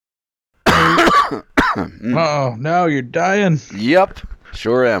Oh no, you're dying. Yep,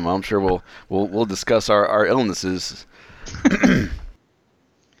 sure am. I'm sure we'll discuss our illnesses.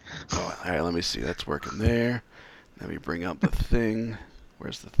 All right, let me see. That's working there. Let me bring up the thing.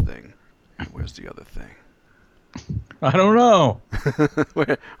 Where's the thing? Where's the other thing? I don't know.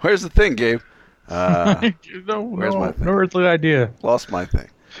 Where's the thing, Gabe? Where's my thing? No earthly idea. Lost my thing.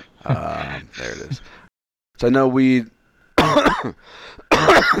 There it is. So I know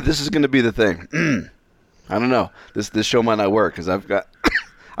this is going to be the thing. I don't know. This show might not work because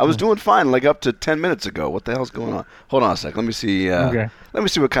I was doing fine like up to 10 minutes ago. What the hell's going on? Hold on a sec. Let me see. Okay. Let me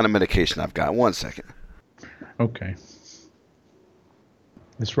see what kind of medication I've got. 1 second. Okay.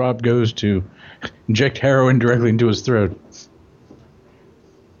 This Rob goes to inject heroin directly into his throat. Is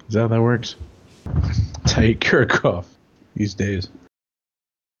that how that works? That's how you cure a cough these days.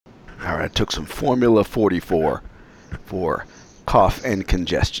 All right. I took some Formula 44 for cough and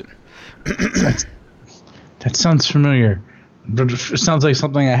congestion. That sounds familiar. It sounds like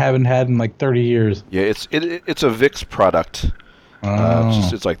something I haven't had in like 30 years. Yeah, it's a Vicks product.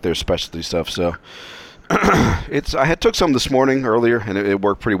 It's like their specialty stuff. So I had took some this morning earlier, and it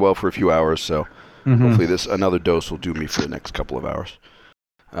worked pretty well for a few hours. So hopefully another dose will do me for the next couple of hours.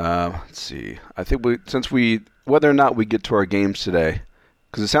 Let's see. I think whether or not we get to our games today,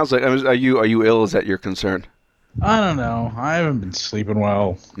 because it sounds like are you ill? Is that your concern? I don't know. I haven't been sleeping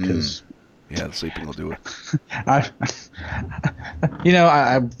well because. Yeah, the sleeping will do it. I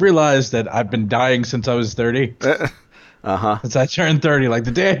realized that I've been dying since I was 30. Since I turned 30. Like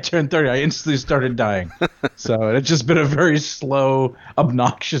the day I turned 30, I instantly started dying. So it's just been a very slow,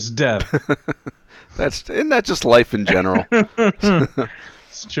 obnoxious death. Isn't that just life in general?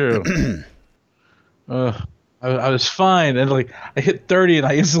 It's true. I was fine, and like I hit 30, and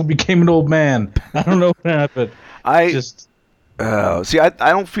I instantly became an old man. I don't know what happened. See, I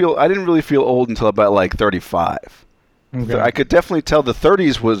didn't really feel old until about like 35. Okay. I could definitely tell the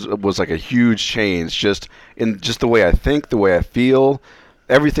 30s was like a huge change, just in just the way I think, the way I feel.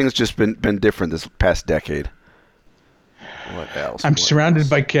 Everything's just been different this past decade. What else? I'm surrounded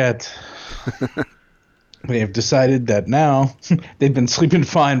by cats. They have decided that now they've been sleeping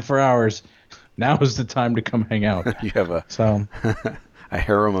fine for hours. Now is the time to come hang out. You have a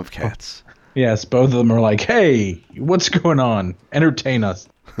harem of cats. Yes, both of them are like, hey, what's going on? Entertain us.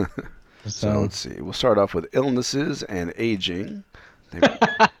 So let's see. We'll start off with illnesses and aging.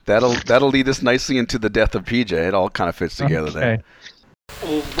 That'll lead us nicely into the death of PJ. It all kind of fits together there.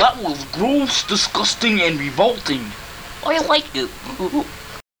 Oh, that was gross, disgusting, and revolting. I like it.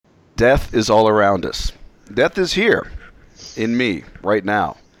 Death is all around us. Death is here, in me, right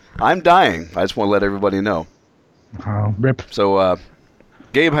now. I'm dying. I just want to let everybody know. Oh, rip. So,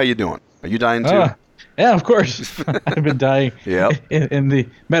 Gabe, how you doing? Are you dying too? Yeah, of course. I've been dying in the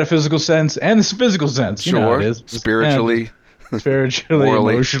metaphysical sense and the physical sense. Sure. You know how it is. Spiritually. Spiritually,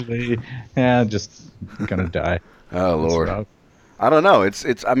 emotionally. Yeah, just gonna die. Oh, Lord. I don't know.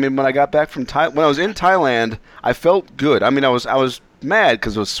 I mean, when I got back from when I was in Thailand, I felt good. I mean, I was mad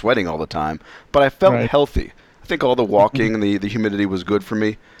because I was sweating all the time, but I felt healthy. I think all the walking and the humidity was good for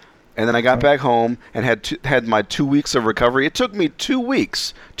me. And then I got back home and had my 2 weeks of recovery. It took me 2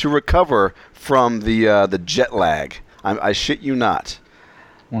 weeks to recover from the jet lag. I shit you not.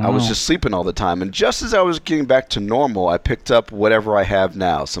 Wow. I was just sleeping all the time. And just as I was getting back to normal, I picked up whatever I have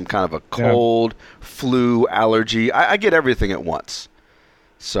now, some kind of a cold, flu, allergy. I get everything at once.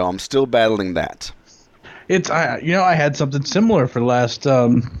 So I'm still battling that. I had something similar for the last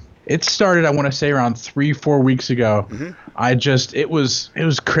it started, I want to say, around 3-4 weeks ago. Mm-hmm. It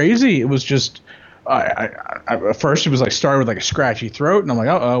was crazy. It was just, at first it was like started with like a scratchy throat, and I'm like,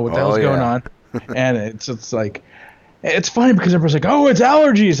 what the hell's going on? And it's like, it's funny because everyone's like, oh, it's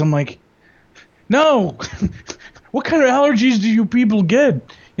allergies. I'm like, no, what kind of allergies do you people get?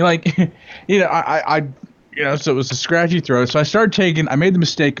 You're like, so it was a scratchy throat. So I made the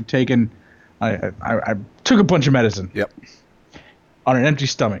mistake of taking, I took a bunch of medicine. Yep. On an empty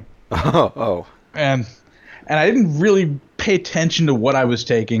stomach. Oh. And I didn't really pay attention to what I was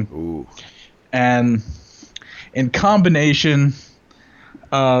taking. Ooh. And in combination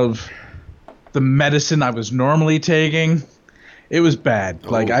of the medicine I was normally taking, it was bad. Oh.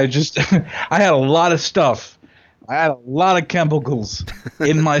 Like I had a lot of stuff. I had a lot of chemicals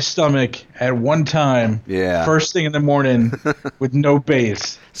in my stomach at one time. Yeah. First thing in the morning with no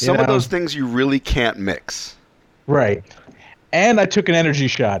base. Some of those things you really can't mix. Right. And I took an energy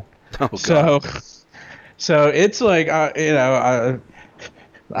shot. Oh, God. So it's like, I'm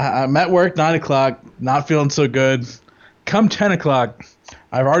at work 9 o'clock, not feeling so good. Come 10 o'clock,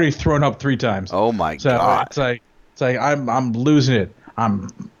 I've already thrown up 3 times. Oh my God. It's like I'm losing it.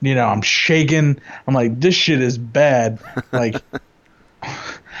 I'm shaking. I'm like, this shit is bad. Like,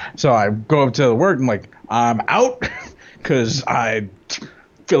 so I go up to the work. I'm like, I'm out because I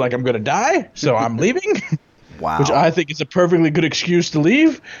feel like I'm going to die. So I'm leaving. Wow. Which I think is a perfectly good excuse to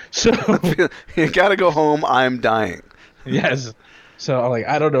leave. So you got to go home. I'm dying. Yes. So I'm like,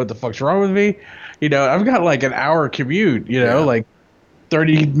 I don't know what the fuck's wrong with me. I've got like an hour commute, like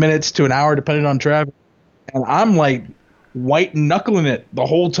 30 minutes to an hour depending on traffic. And I'm like white knuckling it the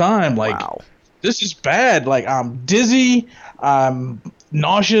whole time. Like, wow. This is bad. Like, I'm dizzy. I'm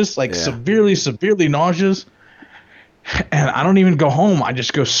nauseous, like severely, severely nauseous. And I don't even go home. I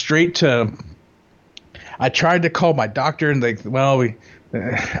just go straight to... I tried to call my doctor and I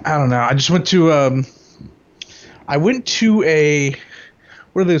don't know. I just went to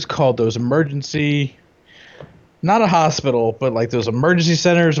what are those called? Those emergency, not a hospital, but like those emergency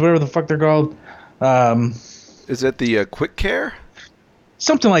centers, whatever the fuck they're called. Is it the quick care?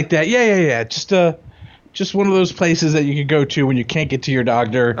 Something like that. Yeah. Just one of those places that you can go to when you can't get to your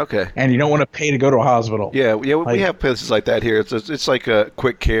doctor. Okay. And you don't want to pay to go to a hospital. Yeah. We have places like that here. It's like a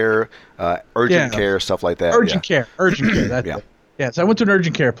quick care, urgent care, stuff like that. Urgent care. That's it. Yeah, so I went to an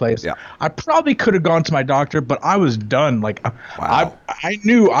urgent care place. Yeah. I probably could have gone to my doctor, but I was done. Like, wow. I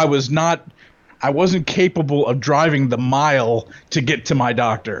knew I wasn't capable of driving the mile to get to my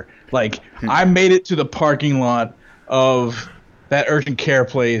doctor. Like, I made it to the parking lot of that urgent care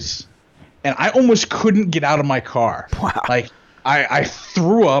place, and I almost couldn't get out of my car. Wow. Like, I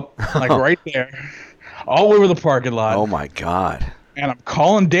threw up, like, right there, all over the parking lot. Oh, my God. And I'm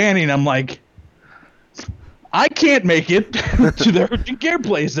calling Danny, and I'm like, I can't make it to the urgent care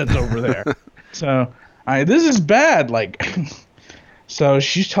place that's over there. So, this is bad. Like, so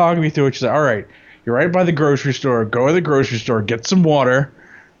she's talking me through it. She's like, all right, you're right by the grocery store. Go to the grocery store, get some water.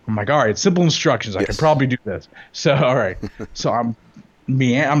 I'm like, all right, simple instructions. I can probably do this. So, all right. So I'm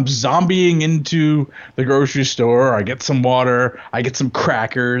zombieing into the grocery store. I get some water. I get some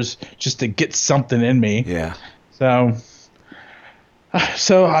crackers just to get something in me. Yeah. So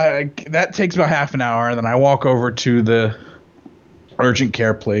that takes about half an hour, and then I walk over to the urgent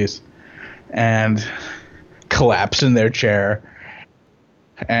care place and collapse in their chair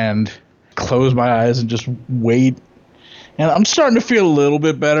and close my eyes and just wait. And I'm starting to feel a little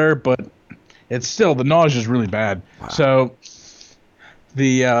bit better, but it's still, the nausea is really bad. Wow. So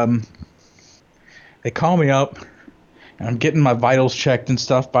they call me up, and I'm getting my vitals checked and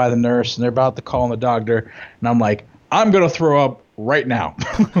stuff by the nurse, and they're about to call in the doctor, and I'm like, I'm going to throw up right now.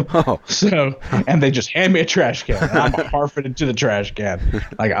 So, and they just hand me a trash can, and I'm harping into the trash can.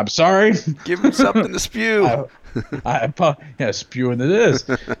 Like, I'm sorry. Give him something to spew. Spewing it is.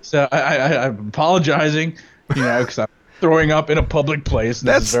 So I'm apologizing, because I'm throwing up in a public place.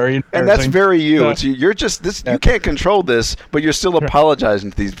 That's very embarrassing. And that's very you. So, you're just this. You can't control this, but you're still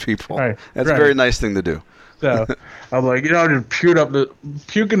apologizing to these people. Right, that's a very nice thing to do. So I'm like, just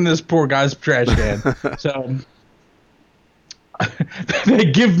puking this poor guy's trash can. So they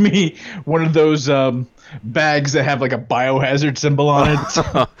give me one of those bags that have like a biohazard symbol on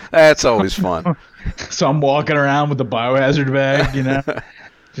it. That's always fun. So I'm walking around with the biohazard bag,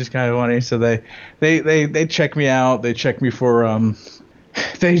 just kind of funny. So they check me out. They check me for I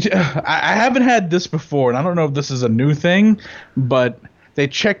haven't had this before, and I don't know if this is a new thing, but they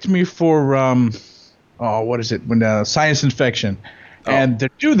checked me for what is it? When sinus infection, and to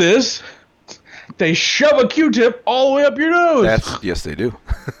do this, they shove a Q-tip all the way up your nose. Yes, they do.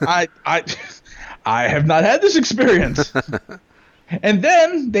 I have not had this experience. And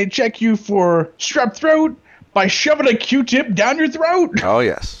then they check you for strep throat by shoving a Q-tip down your throat. Oh,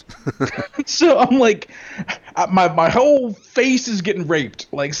 yes. So I'm like, my whole face is getting raped,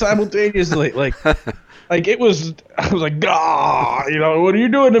 like simultaneously. I was like, what are you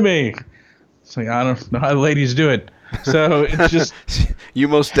doing to me? It's like, I don't know how ladies do it. So it's just... You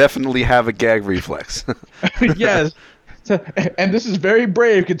most definitely have a gag reflex. Yes. So, and this is very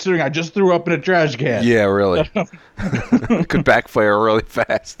brave considering I just threw up in a trash can. Yeah, really. Could backfire really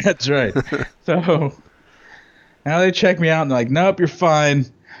fast. That's right. So now they check me out and they're like, nope, you're fine.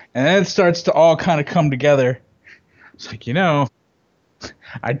 And then it starts to all kind of come together. It's like,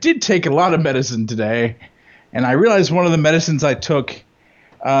 I did take a lot of medicine today. And I realized one of the medicines I took,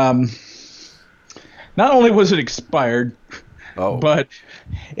 not only was it expired, but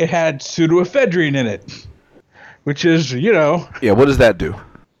it had pseudoephedrine in it. Which is, Yeah, what does that do?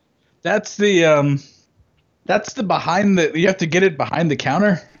 That's the behind the... You have to get it behind the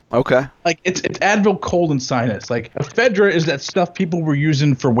counter. Okay. Like, it's Advil Cold and Sinus. Like, ephedra is that stuff people were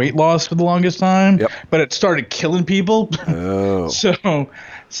using for weight loss for the longest time. Yep. But it started killing people. Oh. So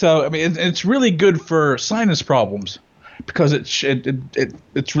I mean, it's really good for sinus problems. because it's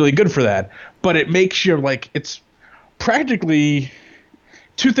really good for that. But it makes you like it's practically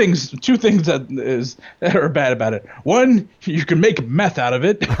two things that are bad about it. One, you can make meth out of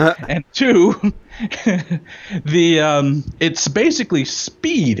it, and two, it's basically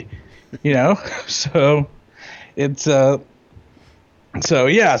speed, So it's so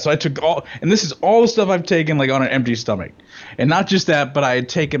I took all, and this is all the stuff I've taken like on an empty stomach, and not just that, but I had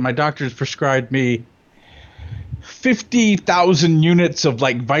taken, my doctors prescribed me 50,000 units of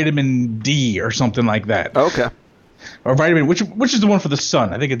like vitamin D or something like that. Okay. Or vitamin, which is the one for the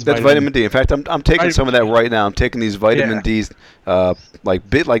sun? I think it's vitamin D. In fact, I'm taking some of that right now. I'm taking these vitamin D's,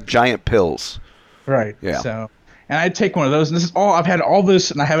 like giant pills. Right. Yeah. So, and I take one of those, and this is all I've had. All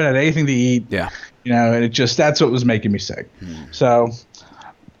this, and I haven't had anything to eat. Yeah. And that's what was making me sick. So,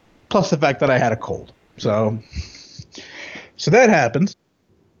 plus the fact that I had a cold. So that happens.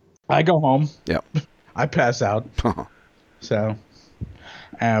 I go home. Yep. I pass out. So,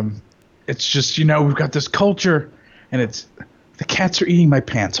 it's just we've got this culture. And it's the cats are eating my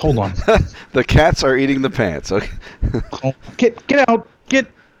pants. Hold on. The cats are eating the pants. Okay. Get out. Get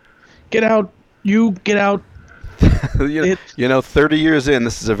out. You get out. 30 years in,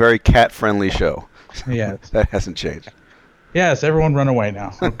 this is a very cat-friendly show. Yes. That hasn't changed. Yes, everyone run away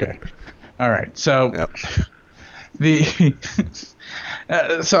now. Okay. All right. So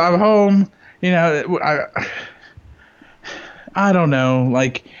so I'm home. I don't know.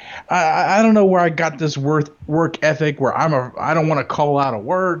 Like, I don't know where I got this work ethic where I don't want to call out of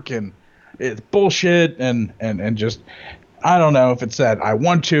work, and it's bullshit, and just I don't know if it's that I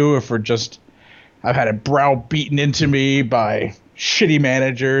want to, if we're just I've had it browbeaten into me by shitty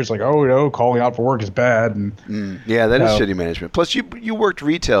managers, like, oh no, calling out for work is bad, and yeah, that is shitty management. Plus, you worked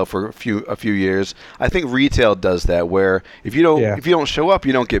retail for a few years. I think retail does that, where if you don't show up,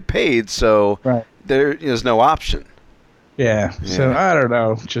 you don't get paid, so there's no option. Yeah. So I don't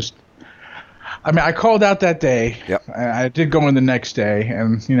know. I called out that day. Yep. I did go in the next day,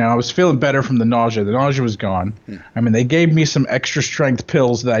 and I was feeling better from the nausea. The nausea was gone. They gave me some extra strength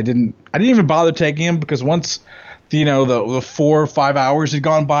pills that I didn't even bother taking them, because once the 4 or 5 hours had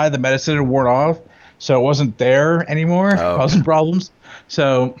gone by, the medicine had worn off, so it wasn't there anymore, causing problems.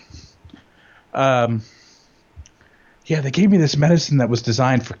 So, they gave me this medicine that was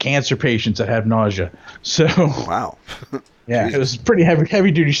designed for cancer patients that have nausea. So wow. Yeah, it was pretty heavy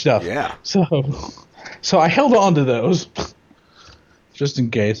duty stuff. Yeah. So I held on to those just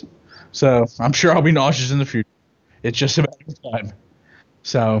in case. So I'm sure I'll be nauseous in the future. It's just a matter of time.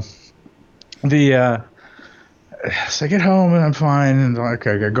 So so I get home and I'm fine, and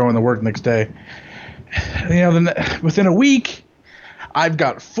okay, I gotta go into work next day. Then within a week, I've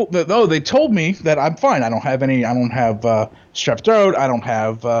got they told me that I'm fine. I don't have strep throat. I don't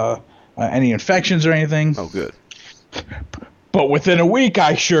have any infections or anything. Oh, good. But within a week,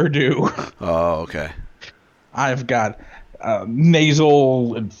 I sure do. Oh, okay. I've got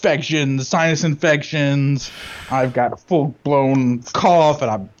nasal infections, sinus infections. I've got a full-blown cough, and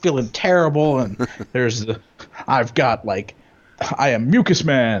I'm feeling terrible. And I am mucus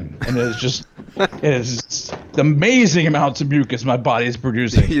man, and it is amazing amounts of mucus my body is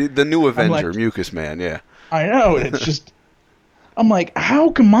producing. The new Avenger, mucus man, yeah. I know, and it's just, I'm like, how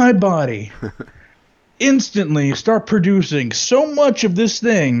can my body instantly start producing so much of this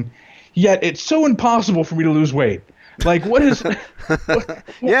thing, yet it's so impossible for me to lose weight? Like, what is...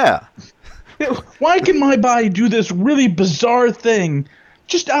 Yeah. Why can my body do this really bizarre thing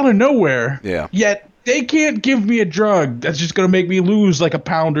just out of nowhere? Yeah. Yet they can't give me a drug that's just going to make me lose like a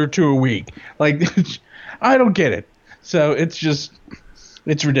pound or two a week. Like, I don't get it. So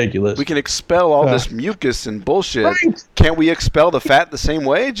it's ridiculous. We can expel all this mucus and bullshit. Right. Can't we expel the fat the same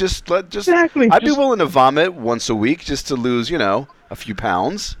way? Exactly. I'd be willing to vomit once a week just to lose, a few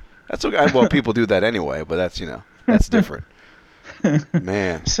pounds. That's okay. Well, people do that anyway, but that's different.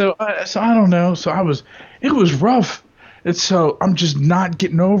 Man. So I don't know. So it was rough. I'm just not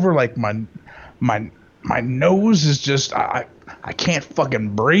getting over, like, my nose is just, I can't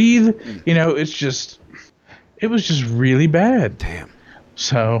fucking breathe. It was just really bad. Damn.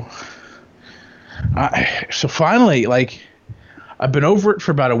 So finally, like, I've been over it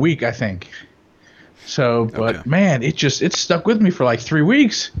for about a week, I think. So, but man, it stuck with me for like 3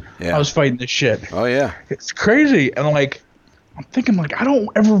 weeks. Yeah. I was fighting this shit. Oh yeah. It's crazy. And like, I'm thinking, like, I don't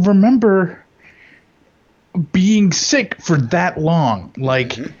ever remember being sick for that long.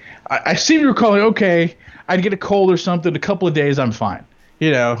 Like, I seem to recall, like, okay, I'd get a cold or something, a couple of days, I'm fine.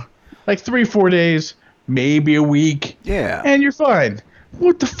 Like 3-4 days, maybe a week. Yeah. And you're fine.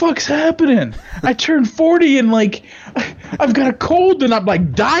 What the fuck's happening? I turned 40 and, like, I've got a cold and I'm,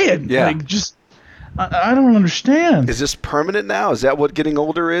 like, dying. Yeah. Like, just, I don't understand. Is this permanent now? Is that what getting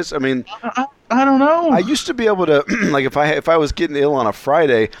older is? I mean, I don't know. I used to be able to, like, if I was getting ill on a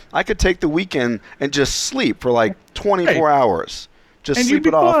Friday, I could take the weekend and just sleep for like 24 hours. Just sleep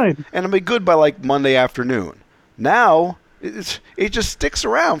it off. Fine. And I'll be good by like Monday afternoon. Now, it just sticks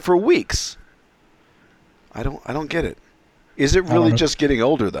around for weeks. I don't get it. Is it really just getting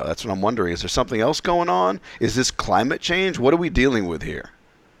older, though? That's what I'm wondering. Is there something else going on? Is this climate change? What are we dealing with here?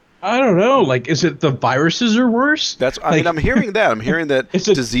 I don't know. Like, is it the viruses are worse? I mean, I'm hearing that. I'm hearing that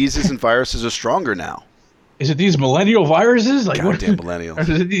diseases and viruses are stronger now. Is it these millennial viruses? Like, goddamn millennials. Or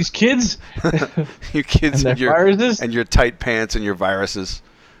is it these kids? You kids and your viruses? And your tight pants and your viruses.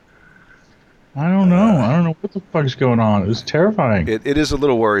 I don't know. I don't know what the fuck is going on. It's terrifying. It is a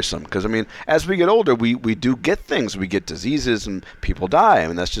little worrisome because, I mean, as we get older, we do get things. We get diseases and people die. I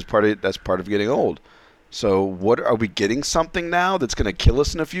mean, that's just part of getting old. So what are we getting something now that's going to kill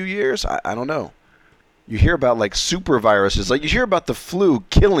us in a few years? I don't know. You hear about like super viruses, like you hear about the flu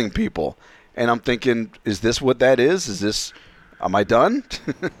killing people, and I'm thinking, is this what that is? Am I done?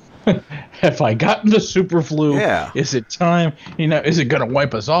 Have I gotten the super flu? Yeah. Is it time? Is it going to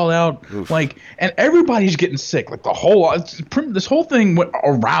wipe us all out? Oof. Like, and everybody's getting sick. Like this whole thing went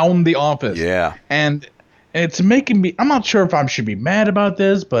around the office. Yeah. And it's making me. I'm not sure if I should be mad about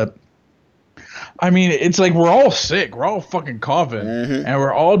this, but. I mean, it's like we're all sick. We're all fucking coughing. Mm-hmm. And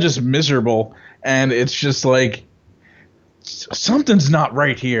we're all just miserable. And it's just like something's not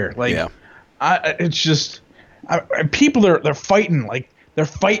right here. Like, it's just people they're fighting. Like, they're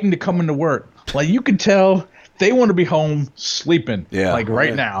fighting to come into work. Like, you can tell they want to be home sleeping. Yeah, like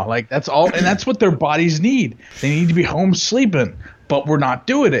right now. Like, that's all. And that's what their bodies need. They need to be home sleeping. But we're not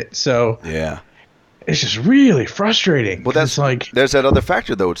doing it. So yeah. It's just really frustrating. Well, that's like there's that other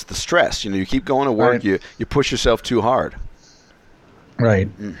factor though. It's the stress. You keep going to work. Right. You push yourself too hard. Right.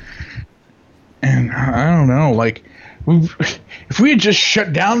 And I don't know. Like, if we had just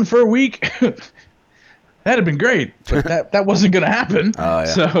shut down for a week, that'd have been great. But that wasn't going to happen. Oh, yeah.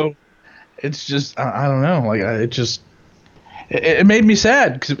 So it's just I don't know. Like it made me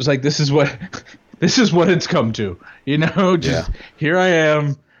sad because it was like this is what it's come to. Here I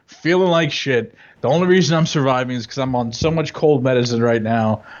am feeling like shit. The only reason I'm surviving is because I'm on so much cold medicine right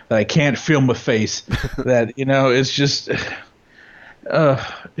now that I can't feel my face. That it's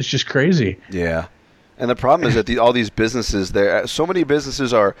just crazy. Yeah, and the problem is that all these businesses, so many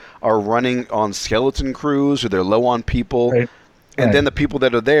businesses are running on skeleton crews or they're low on people, right. And then the people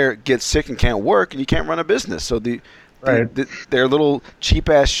that are there get sick and can't work, and you can't run a business. So their little cheap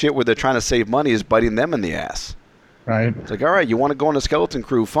ass shit where they're trying to save money is biting them in the ass. Right. It's like, all right, you want to go on a skeleton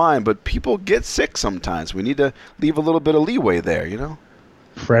crew, fine, but people get sick sometimes. We need to leave a little bit of leeway there,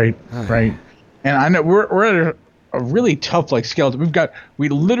 Right, right. And I know we're at a really tough skeleton. We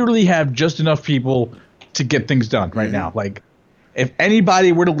literally have just enough people to get things done right now. Like, if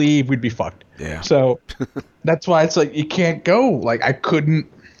anybody were to leave, we'd be fucked. Yeah. So that's why it's like you can't go. Like, I couldn't.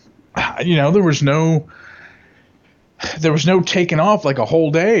 There was no taking off like a whole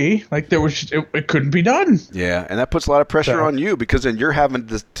day. Like, it couldn't be done. Yeah, and that puts a lot of pressure on you because then you're having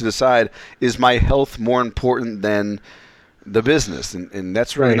to decide, is my health more important than the business? And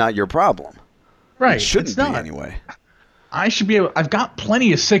that's really not your problem. Right. It shouldn't be anyway. I should be able. I've got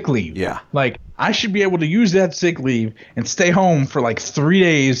plenty of sick leave. Yeah. Like, I should be able to use that sick leave and stay home for like 3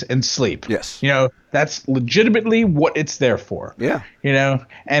 days and sleep. Yes. That's legitimately what it's there for. Yeah.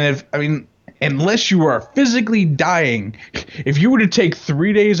 And unless you are physically dying, if you were to take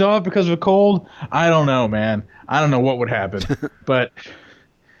 3 days off because of a cold, I don't know, man. I don't know what would happen. But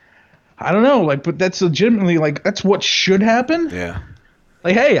I don't know. Like, but that's legitimately that's what should happen. Yeah.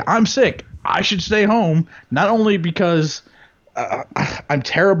 Like, hey, I'm sick. I should stay home, not only because I'm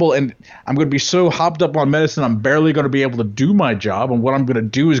terrible and I'm going to be so hopped up on medicine I'm barely going to be able to do my job, and what I'm going to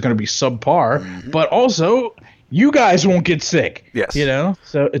do is going to be subpar, but also you guys won't get sick. Yes.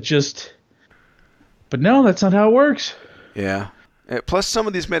 So it just... But no, that's not how it works. Yeah. Plus, some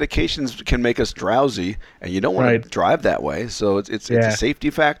of these medications can make us drowsy, and you don't want to drive that way. So it's a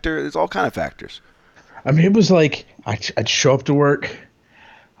safety factor. It's all kind of factors. I mean, it was like I'd show up to work,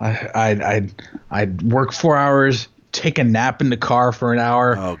 I'd work 4 hours, take a nap in the car for an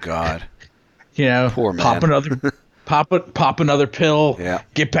hour. Oh God. Poor man. Pop another pill. Yeah.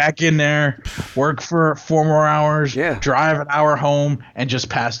 Get back in there. Work for 4 more hours. Yeah. Drive an hour home and just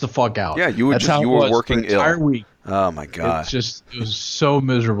pass the fuck out. Yeah, you were working ill. Entire week. Oh my God. It was so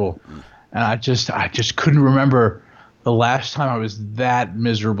miserable, and I just couldn't remember the last time I was that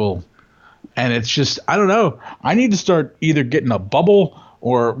miserable. And it's just, I don't know. I need to start either getting a bubble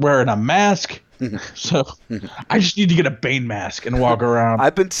or wearing a mask So I just need to get a Bane mask and walk around.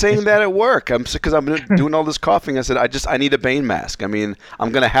 I've been saying that at work. Because I'm doing all this coughing. I said, I need a Bane mask. I mean,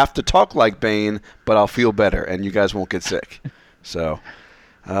 I'm going to have to talk like Bane, but I'll feel better, and you guys won't get sick. So,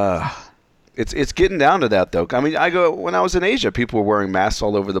 it's getting down to that, though. I mean, when I was in Asia, people were wearing masks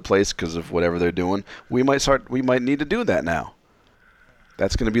all over the place because of whatever they're doing. We might need to do that now.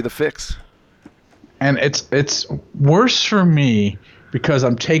 That's going to be the fix. And it's worse for me because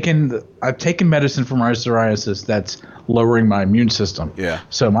I've taken medicine for my psoriasis that's lowering my immune system. Yeah.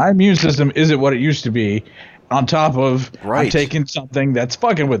 So my immune system isn't what it used to be. On top of I'm taking something that's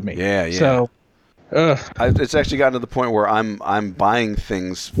fucking with me. Yeah, yeah. So it's actually gotten to the point where I'm buying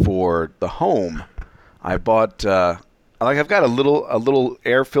things for the home. I bought I've got a little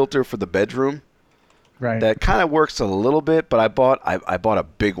air filter for the bedroom. Right. That kind of works a little bit, but I bought a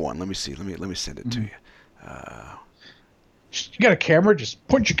big one. Let me see. Let me send it to you. You got a camera? Just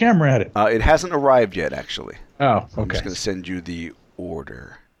point your camera at it. It hasn't arrived yet, actually. Oh, okay. I'm just going to send you the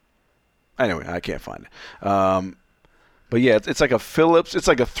order. Anyway, I can't find it. But yeah, it's like a Philips. It's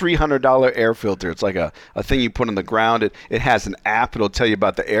like a $300 air filter. It's like a thing you put on the ground. It has an app. It'll tell you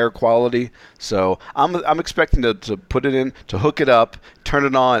about the air quality. So I'm expecting to put it in, to hook it up, turn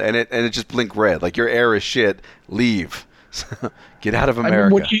it on, and it just blink red. Like, your air is shit. Leave. Get out of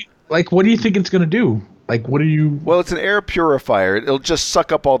America. I mean, what do you think it's gonna do? Like, what do you? Well, it's an air purifier. It'll just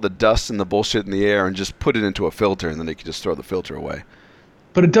suck up all the dust and the bullshit in the air and just put it into a filter, and then they can just throw the filter away.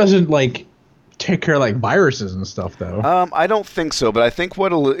 But it doesn't take care of viruses and stuff, though. I don't think so, but I think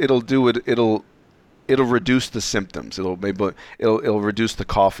what it'll do it'll reduce the symptoms. It'll reduce the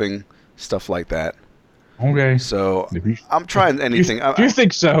coughing, stuff like that. Okay. So I'm trying anything. You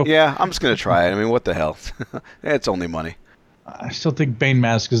think so? Yeah, I'm just gonna try it. I mean, what the hell? It's only money. I still think Bane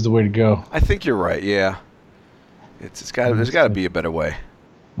mask is the way to go. I think you're right. Yeah. There's got to be a better way.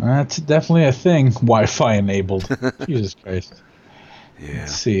 That's definitely a thing. Wi-Fi enabled. Jesus Christ. Yeah.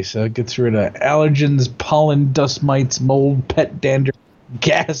 Let's see. So it gets rid of allergens, pollen, dust mites, mold, pet dander,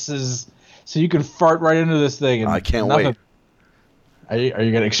 gases. So you can fart right into this thing. And I can't wait. Are you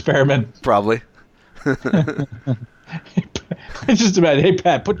going to experiment? Probably. It's just about, hey,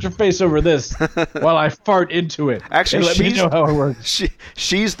 Pat, put your face over this while I fart into it. Actually, let me know how it works.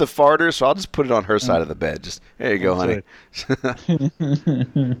 She's the farter, so I'll just put it on her side of the bed. Just, there you go, honey.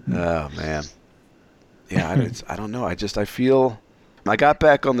 Oh, man. Yeah, I don't know. I feel... I got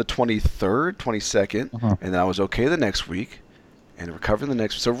back on the 23rd, 22nd, and then I was okay the next week and recovered the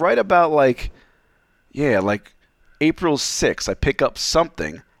next week. So right about April 6th, I pick up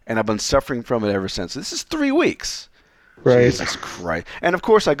something, and I've been suffering from it ever since. This is 3 weeks. Right. Jesus Christ. And of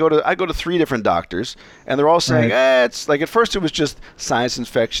course I go to 3 different doctors, and they're all saying, it's like, at first it was just sinus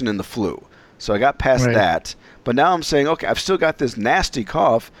infection and the flu. So I got past that. But now I'm saying, okay, I've still got this nasty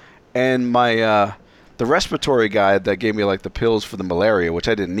cough, and my the respiratory guy that gave me the pills for the malaria, which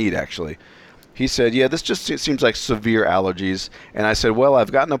I didn't need actually, he said, yeah, this just seems like severe allergies. And I said, well,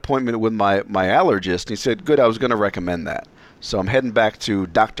 I've got an appointment with my allergist. And he said, good, I was going to recommend that. So I'm heading back to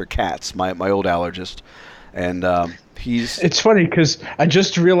Dr. Katz, my old allergist. And it's funny because I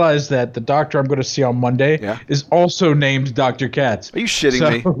just realized that the doctor I'm going to see on Monday is also named Dr. Katz. Are you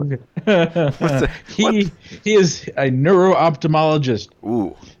shitting me? He is a neuro-ophthalmologist.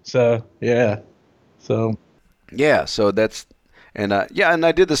 Ooh. So, yeah. So that's, and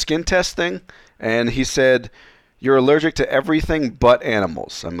I did the skin test thing, and he said, you're allergic to everything but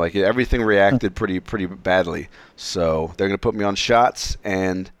animals. I'm like, everything reacted pretty badly. So they're going to put me on shots,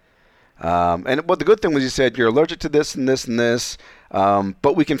 and what the good thing was, he said, you're allergic to this and this and this,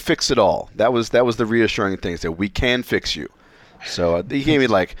 but we can fix it all. That was the reassuring thing. He said, we can fix you. So he gave me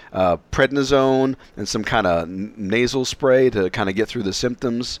prednisone and some kind of nasal spray to kind of get through the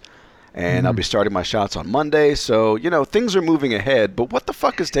symptoms. And I'll be starting my shots on Monday. So, things are moving ahead. But what the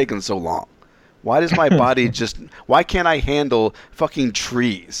fuck is taking so long? Why does my body why can't I handle fucking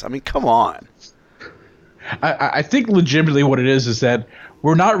trees? I mean, come on. I think legitimately what it is that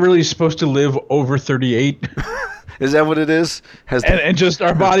we're not really supposed to live over 38. Is that what it is? And just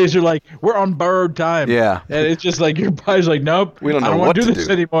our bodies are we're on borrowed time. Yeah. And it's just your body's nope. We don't know I don't want to do this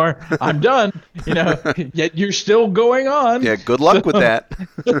anymore. I'm done. Yet you're still going on. Yeah, good luck with that.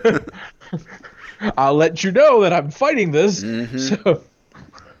 I'll let you know that I'm fighting this. Mm-hmm. So.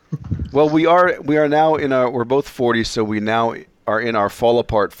 Well, we are now we're both 40, so we now are in our fall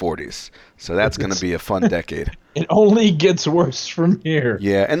apart 40s. So that's going to be a fun decade. It only gets worse from here.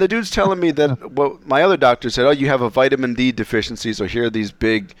 Yeah, and the dude's telling me that my other doctor said, you have a vitamin D deficiency, so here are these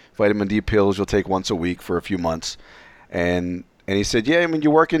big vitamin D pills you'll take once a week for a few months. And he said, yeah, I mean,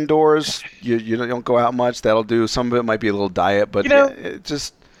 you work indoors, you don't go out much, that'll do. Some of it might be a little diet, but it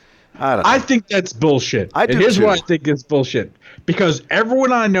just, I think that's bullshit. I do, and here's too. why I think it's bullshit. Because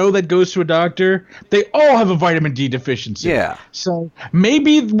everyone I know that goes to a doctor, they all have a vitamin D deficiency. Yeah. So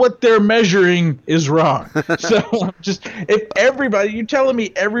maybe what they're measuring is wrong. So just if everybody, you're telling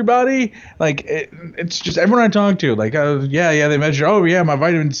me everybody, like it's just everyone I talk to, like yeah, they measure. Oh yeah, my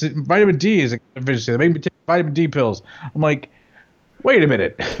vitamin D is a deficiency. They make me take vitamin D pills. I'm like, wait a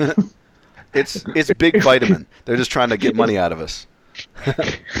minute. It's big vitamin. They're just trying to get money out of us.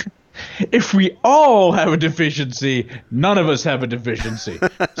 If we all have a deficiency, none of us have a deficiency.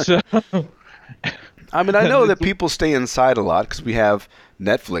 So, I mean, I know that people stay inside a lot because we have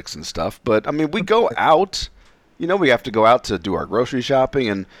Netflix and stuff, but I mean, we go out. You know, we have to go out to do our grocery shopping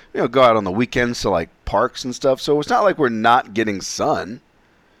and, go out on the weekends to like parks and stuff. So it's not like we're not getting sun,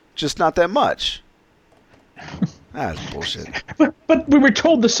 just not that much. That's bullshit. But we were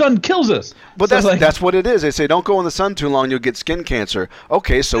told the sun kills us. But so that's what it is. They say don't go in the sun too long, you'll get skin cancer.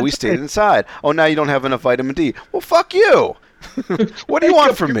 Okay, so we stayed inside. Oh, now you don't have enough vitamin D. Well, fuck you. What do you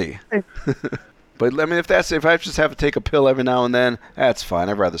want from me? But I mean, if I just have to take a pill every now and then, that's fine.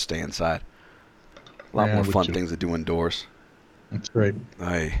 I'd rather stay inside. A lot more fun things to do indoors. That's right.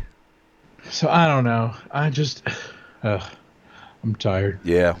 Aye. So I don't know. I just. I'm tired.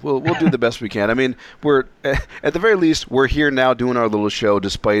 Yeah, we'll do the best we can. I mean, we're at the very least we're here now doing our little show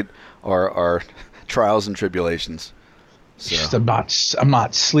despite our trials and tribulations. So. Just I'm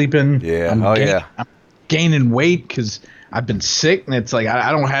not sleeping. Yeah. I'm gaining weight because I've been sick, and it's like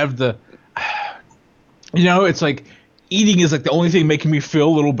I don't have the. It's like eating is like the only thing making me feel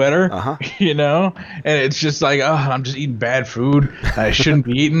a little better. And it's just like I'm just eating bad food I shouldn't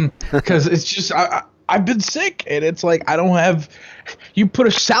be eating because it's just I've been sick, and it's like I don't have. You put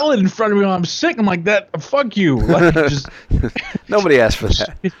a salad in front of me while I'm sick. I'm like that. Fuck you. Like, just nobody asked for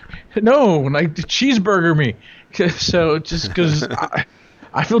that. No, like cheeseburger me. So just because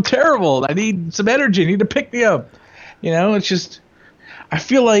I feel terrible, I need some energy. I need to pick me up. It's just I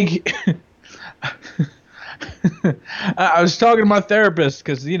feel like I was talking to my therapist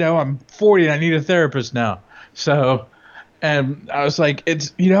because I'm 40 and I need a therapist now. So. And I was like,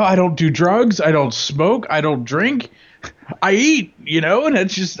 I don't do drugs. I don't smoke. I don't drink. I eat, and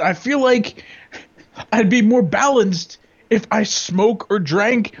it's just, I feel like I'd be more balanced if I smoke or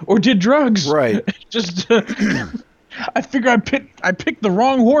drank or did drugs. Right. Just, I figure I picked the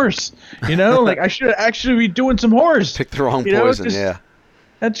wrong horse, like I should actually be doing some horse. Pick the wrong poison, yeah.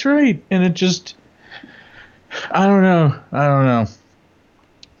 That's right. And it just, I don't know.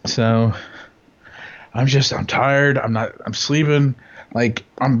 So... I'm tired. I'm sleeping. Like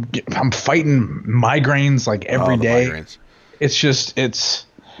I'm fighting migraines like every day. Migraines. It's just, it's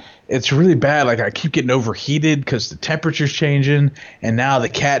really bad. Like I keep getting overheated because the temperature's changing. And now the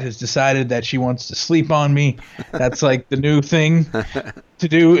cat has decided that she wants to sleep on me. That's like the new thing to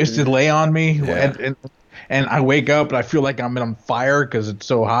do is to lay on me. Yeah. And I wake up and I feel like I'm on fire because it's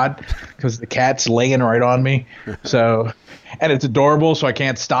so hot because the cat's laying right on me. So, and it's adorable, so I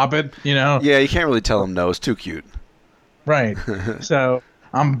can't stop it, Yeah, you can't really tell him no. It's too cute. Right. So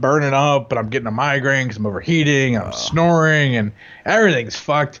I'm burning up, but I'm getting a migraine because I'm overheating. I'm snoring, and everything's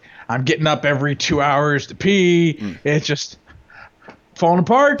fucked. I'm getting up every 2 hours to pee. It's just falling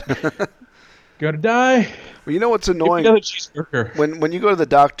apart. Gonna die. Well, you know what's annoying? Another cheeseburger. When you go to the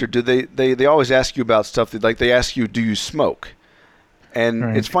doctor, do they always ask you about stuff? Like they ask you, do you smoke?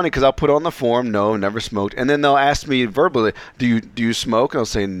 And It's funny because I'll put on the form, no, never smoked, and then they'll ask me verbally, do you smoke? And I'll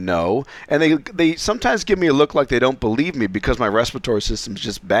say no, and they sometimes give me a look like they don't believe me because my respiratory system's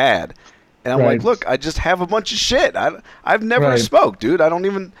just bad. And I'm like, look, I just have a bunch of shit. I've never smoked, dude. I don't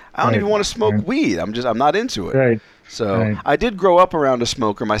even want to smoke weed. I'm not into it. Right. So I did grow up around a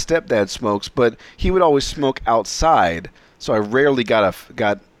smoker. My stepdad smokes, but he would always smoke outside, so I rarely got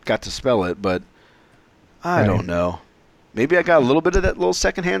to smell it. But I don't know. Maybe I got a little bit of that little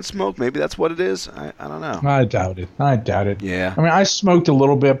secondhand smoke. Maybe that's what it is. I don't know. I doubt it. Yeah. I mean, I smoked a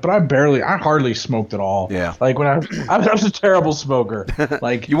little bit, but I hardly smoked at all. Yeah. Like when I was a terrible smoker.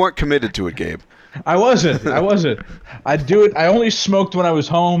 Like you weren't committed to it, Gabe. I wasn't. I'd do it. I only smoked when I was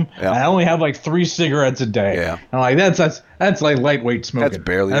home. Yeah. And I only have like 3 cigarettes a day. Yeah. And I'm like, that's like lightweight smoking. That's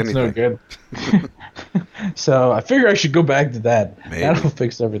barely anything. That's no good. So I figure I should go back to that. Maybe. That'll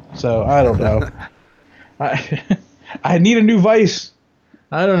fix everything. So I don't know. I need a new vice.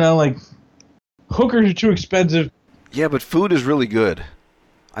 I don't know, like hookers are too expensive. Yeah, but food is really good.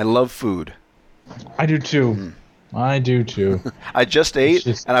 I love food. I do too. I do too. I just ate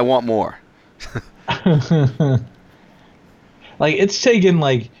and I want more. Like it's taken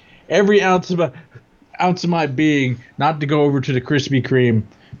like every ounce of my being not to go over to the Krispy Kreme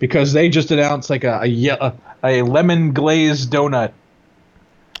because they just announced like a lemon glazed donut.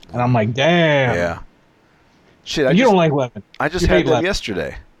 And I'm like, damn. Yeah. Shit, You don't like lemon. I just had them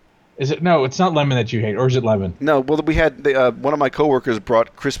yesterday. Is it? No, it's not lemon that you hate, or is it lemon? No, well, we had one of my coworkers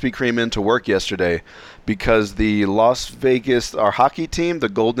brought Krispy Kreme into work yesterday because the Las Vegas, our hockey team, the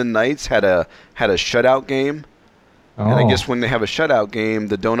Golden Knights, had a shutout game. Oh. And I guess when they have a shutout game,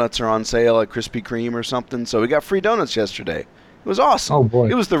 the donuts are on sale at Krispy Kreme or something. So we got free donuts yesterday. It was awesome. Oh boy!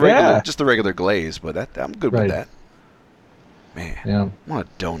 It was the regular, just the regular glaze, but I'm good with that. Man, yeah. I want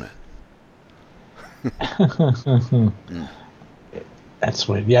a donut. That's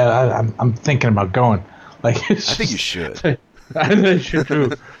what. Yeah, I'm thinking about going. Like, I think you should. I think I should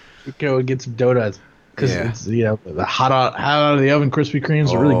too. Go and get some donuts because it's the hot out of the oven Krispy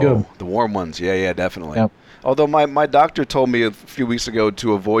Kremes are really good. The warm ones, yeah, definitely. Yep. Although my doctor told me a few weeks ago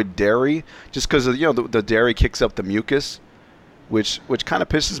to avoid dairy, just because the dairy kicks up the mucus, which kind of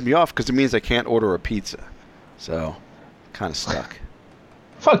pisses me off because it means I can't order a pizza. So, kind of stuck.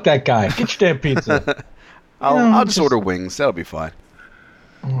 Fuck that guy. Get your damn pizza. I'll just order wings. That'll be fine.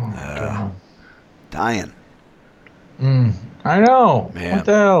 God. Dying. I know. Man. What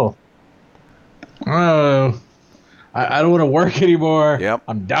the hell? I don't want to work anymore. Yep.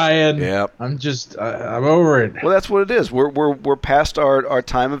 I'm dying. Yep. I'm just I'm over it. Well, that's what it is. We're past our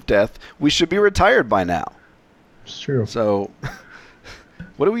time of death. We should be retired by now. It's true. So,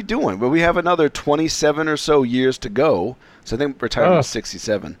 what are we doing? Well, we have another 27 or so years to go. So I think retirement is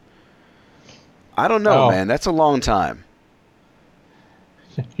 67. I don't know, man. That's a long time.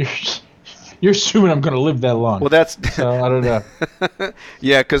 You're assuming I'm going to live that long. Well, that's... So, I don't know.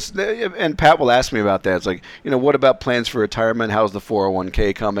 Yeah, because... And Pat will ask me about that. It's like, what about plans for retirement? How's the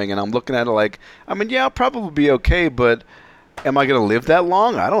 401k coming? And I'm looking at it like, I'll probably be okay, but am I going to live that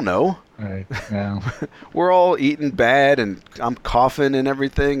long? I don't know. Right, yeah. We're all eating bad, and I'm coughing and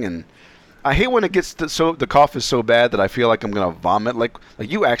everything, and I hate when it gets the cough is so bad that I feel like I'm going to vomit. Like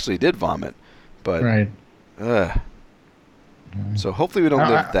you actually did vomit. But... Right. So hopefully we don't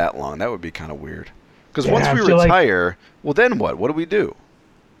live that long. That would be kind of weird. Because once we retire, well, then what? What do we do?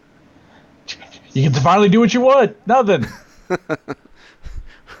 You get to finally do what you want. Nothing.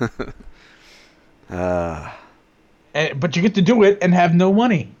 But you get to do it and have no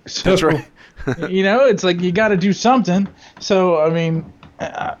money. So, that's right. It's like you got to do something. So,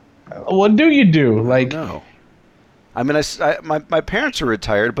 what do you do? Like, no. My parents are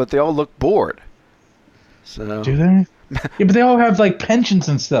retired, but they all look bored. So do they? Yeah, but they all have like pensions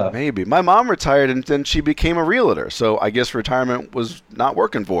and stuff. Maybe. My mom retired and then she became a realtor. So I guess retirement was not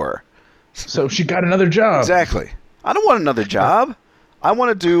working for her. So she got another job. Exactly. I don't want another job. I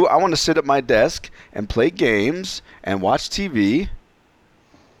want to sit at my desk and play games and watch TV.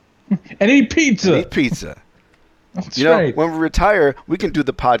 And eat pizza. That's right. When we retire, we can do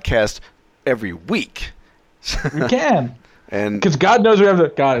the podcast every week. We can. And because God knows we have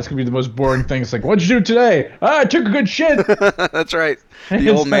it's going to be the most boring thing. It's like, what'd you do today? I took a good shit. That's right. The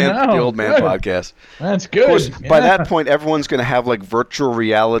old man podcast. That's good. Of course, by that point, everyone's going to have like virtual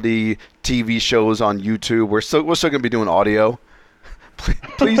reality TV shows on YouTube. We're still going to be doing audio.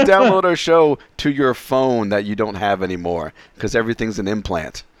 Please download our show to your phone that you don't have anymore because everything's an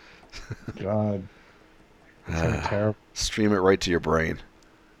implant. God. That's terrible. Stream it right to your brain.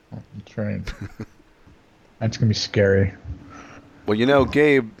 That's right. That's going to be scary. Well,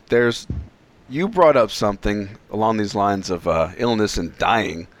 Gabe, you brought up something along these lines of illness and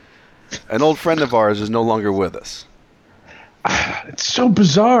dying. An old friend of ours is no longer with us. It's so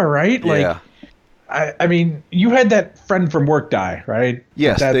bizarre, right? Yeah. Like, you had that friend from work die, right?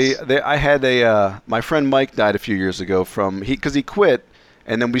 Yes. I had my friend Mike died a few years ago because he quit,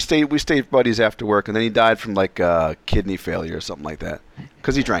 and then we stayed buddies after work, and then he died from like kidney failure or something like that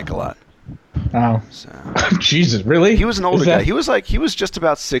because he drank a lot. Oh, so, Jesus! Really? He was an older guy. He was just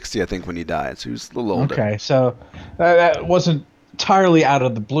about 60, I think, when he died. So he was a little older. Okay, so that wasn't entirely out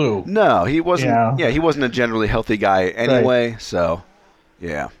of the blue. No, he wasn't. Yeah, he wasn't a generally healthy guy anyway. Right. So,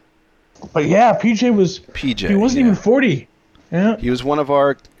 yeah. But yeah, PJ was. He wasn't even 40. Yeah. He was one of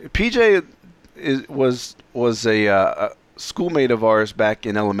our. PJ was a schoolmate of ours back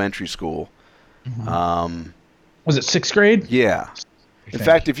in elementary school. Mm-hmm. Was it 6th grade? Yeah. In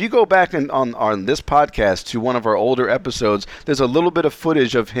fact, if you go back on this podcast to one of our older episodes, there's a little bit of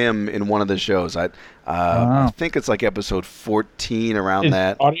footage of him in one of the shows. I think it's like episode 14 around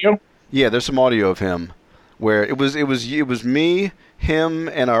that. Audio? Yeah, there's some audio of him where it was me, him,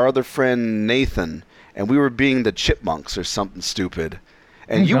 and our other friend Nathan, and we were being the chipmunks or something stupid.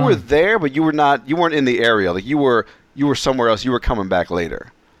 And you were there, but you weren't in the area. Like you were somewhere else. You were coming back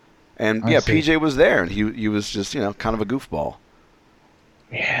later. And PJ was there, and he was just kind of a goofball.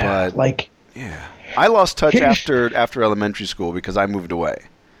 Yeah, I lost touch after elementary school because I moved away.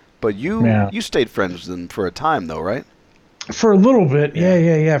 But you stayed friends with him for a time, though, right? For a little bit,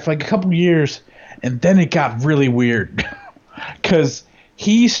 yeah. For like a couple years, and then it got really weird because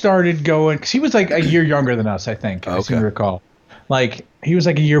he started going. Because he was like a year younger than us, I think. I seem to recall. Like he was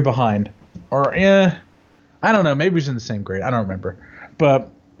like a year behind, or I don't know. Maybe he was in the same grade. I don't remember, but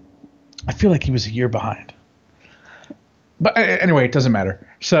I feel like he was a year behind. But anyway, it doesn't matter.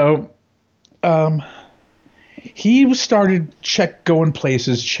 So, he started going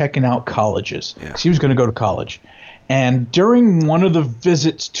places, checking out colleges. Yeah. He was going to go to college. And during one of the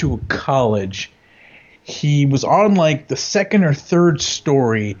visits to a college, he was on like the second or third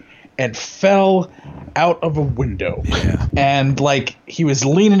story and fell out of a window. Yeah. And like he was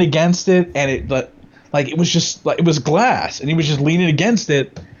leaning against it, and it was just like it was glass, and he was just leaning against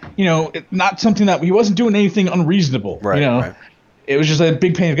it. You know, not something that he wasn't doing anything unreasonable. Right. You know, right. It was just a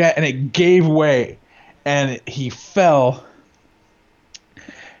big pain in the gut, and it gave way, and he fell.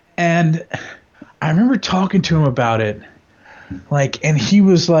 And I remember talking to him about it, like, and he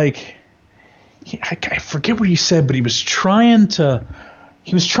was like, I forget what he said, but he was trying to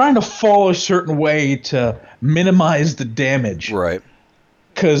fall a certain way to minimize the damage. Right.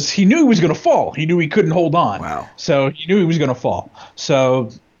 Because he knew he was going to fall. He knew he couldn't hold on. Wow. So he knew he was going to fall. So,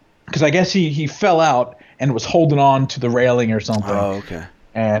 because I guess he fell out and was holding on to the railing or something. Oh, okay.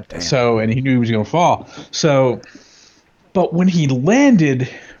 And and he knew he was going to fall. So, but when he landed,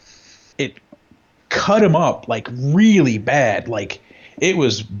 it cut him up like really bad. Like it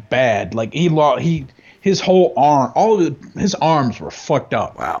was bad. Like his whole arm, his arms were fucked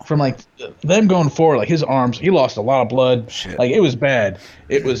up. Wow. From like them going forward, like his arms, he lost a lot of blood. Shit. Like it was bad.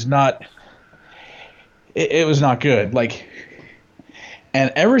 It was not. It was not good. Like, and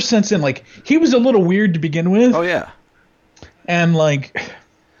ever since then, like he was a little weird to begin with. Oh yeah. And like,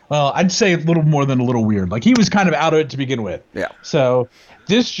 well, I'd say a little more than a little weird. Like he was kind of out of it to begin with. Yeah. So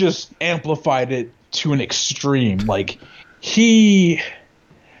this just amplified it to an extreme. Like he.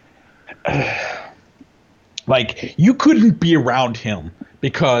 Like you couldn't be around him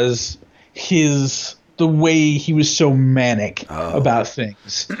because the way he was so manic about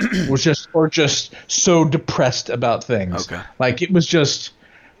things was just so depressed about things. Okay. Like it was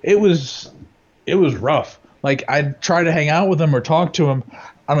rough. Like I'd try to hang out with him or talk to him.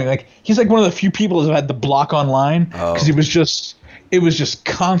 I mean, like he's like one of the few people who had the block online because it was just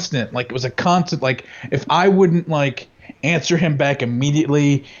constant. Like it was a constant. Like if I wouldn't like answer him back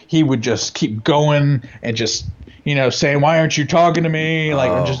immediately, he would just keep going and just, you know, saying, "Why aren't you talking to me?"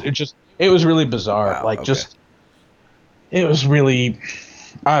 Like it was really bizarre. Wow, like okay. just it was really,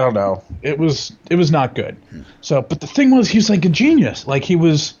 I don't know. It was not good. So, but the thing was, he was like a genius. Like he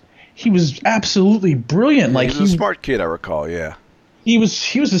was absolutely brilliant. Like he was a smart kid, I recall. Yeah. He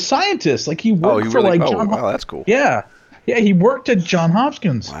was a scientist. Like he worked for like John. Wow, that's cool. Yeah, he worked at Johns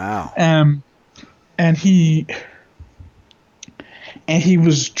Hopkins. Wow. And he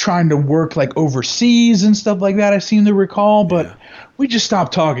was trying to work like overseas and stuff like that. I seem to recall, but we just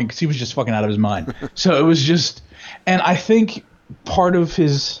stopped talking because he was just fucking out of his mind. So it was just, and I think part of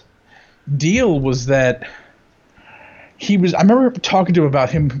his deal was that I remember talking to him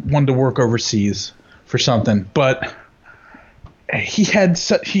about him wanting to work overseas for something, but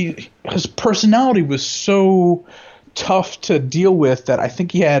his personality was so tough to deal with that I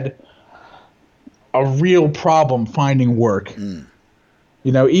think he had a real problem finding work.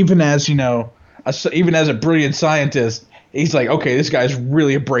 You know, even as a brilliant scientist, he's like, okay, this guy's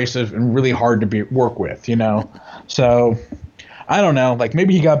really abrasive and really hard to work with, you know? So, I don't know. Like,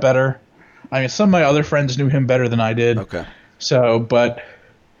 maybe he got better. I mean, some of my other friends knew him better than I did. Okay. So, but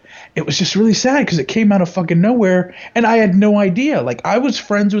it was just really sad because it came out of fucking nowhere, and I had no idea. Like, I was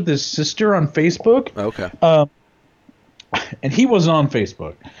friends with his sister on Facebook. Okay. And he wasn't on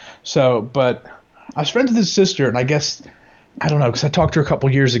Facebook. So, but I was friends with his sister, and I guess... I don't know, because I talked to her a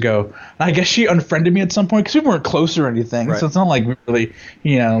couple years ago. And I guess she unfriended me at some point because we weren't close or anything. Right. So it's not like we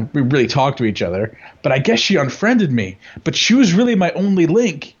really talked to each other. But I guess she unfriended me. But she was really my only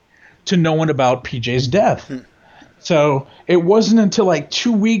link to knowing about PJ's death. So it wasn't until like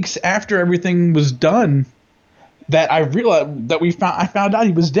 2 weeks after everything was done that I realized that I found out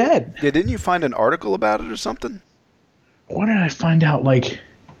he was dead. Yeah, didn't you find an article about it or something? What did I find out? Like,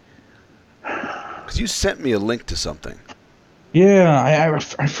 because you sent me a link to something. Yeah,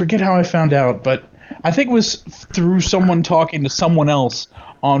 I forget how I found out, but I think it was through someone talking to someone else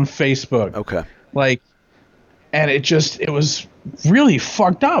on Facebook. Okay. Like, and it was really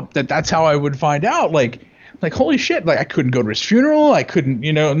fucked up that's how I would find out. Like holy shit! Like I couldn't go to his funeral. I couldn't,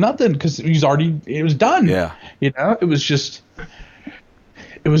 nothing because it was done. Yeah. It was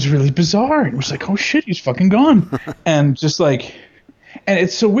really bizarre. It was like, oh shit, he's fucking gone, and just like. And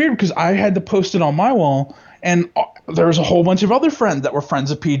it's so weird because I had to post it on my wall, and there was a whole bunch of other friends that were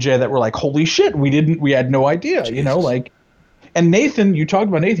friends of PJ that were like, holy shit, we had no idea, Jesus. you know, like, and Nathan, you talked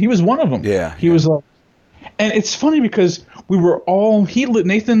about Nathan, he was one of them. Yeah. He was like, and it's funny because we were all,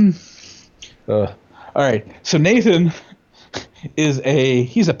 Nathan, all right, so Nathan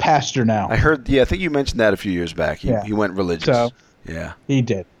he's a pastor now. I heard, I think you mentioned that a few years back. He went religious. So, yeah. He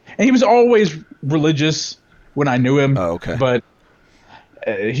did. And he was always religious when I knew him. Oh, okay. But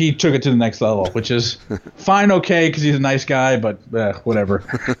he took it to the next level, which is fine, okay, because he's a nice guy, but whatever.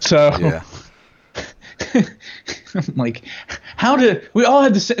 So, yeah. I'm like, we all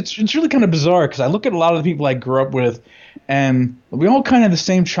had the it's really kind of bizarre because I look at a lot of the people I grew up with, and we all kind of had the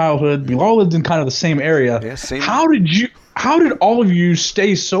same childhood. We all lived in kind of the same area. Yeah, same. How did all of you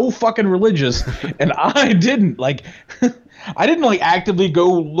stay so fucking religious and I didn't? Like, I didn't like actively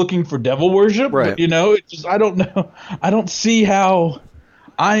go looking for devil worship, right? But, you know, it's just I don't know. I don't see how.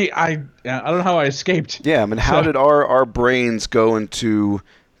 I don't know how I escaped. Yeah, I mean, how did our brains go into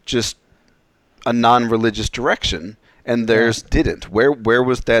just a non-religious direction, and theirs didn't? Where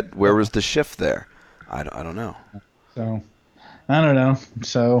was that? Where was the shift there? I don't know. So, I don't know.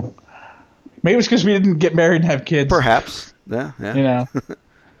 So, maybe it's because we didn't get married and have kids. Perhaps. Yeah. You know.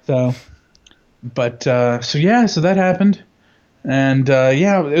 So, but so that happened, and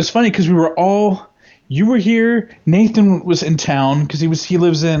it was funny because we were all. You were here. Nathan was in town because he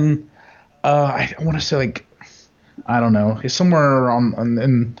lives in. I want to say like, I don't know. He's somewhere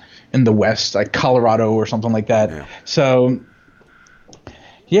in the west, like Colorado or something like that. Yeah. So.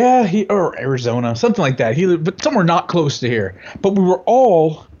 Yeah, or Arizona, something like that. He lived, but somewhere not close to here. But we were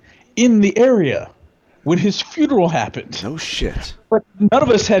all in the area when his funeral happened. No shit. But none of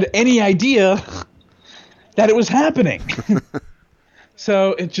us had any idea that it was happening.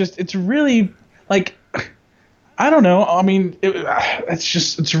 So it's really like, I don't know. I mean,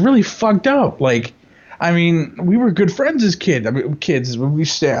 it's really fucked up. Like, I mean, we were good friends as kids. I mean,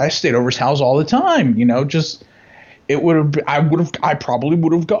 I stayed over his house all the time. You know, just. I probably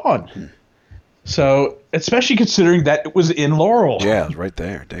would have gone. So, especially considering that it was in Laurel. Yeah, it was right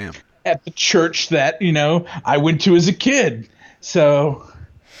there. Damn. At the church that, you know, I went to as a kid. So,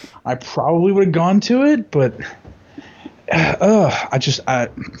 I probably would have gone to it, but I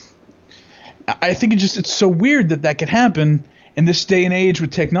think it's so weird that could happen in this day and age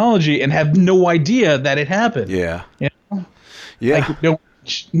with technology and have no idea that it happened. Yeah. You know? Yeah. Like,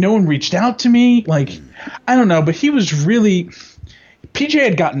 no one reached out to me. Like, I don't know, but he was really. PJ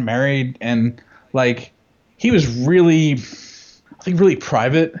had gotten married, and like, he was really, I think, really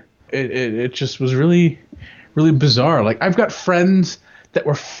private. It just was really, really bizarre. Like, I've got friends that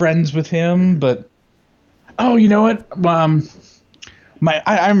were friends with him, but you know what?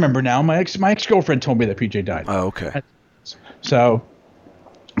 I remember now. My ex-girlfriend told me that PJ died. Oh, okay. So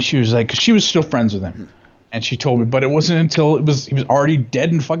she was like, she was still friends with him. And she told me, but it wasn't until he was already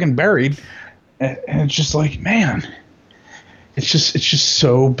dead and fucking buried, and it's just like, man, it's just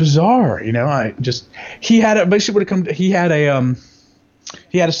so bizarre, you know. He had a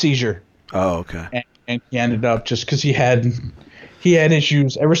seizure. Oh, okay. And he ended up just because he had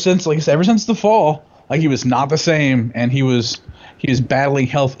issues ever since the fall. Like, he was not the same, and he was battling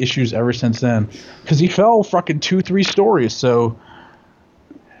health issues ever since then because he fell fucking 2-3 stories. So.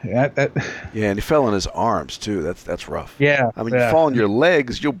 Yeah, and he fell on his arms too. That's rough. Yeah. I mean, you fall on your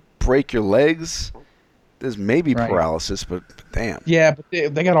legs, you'll break your legs. There's maybe paralysis, but damn. Yeah, but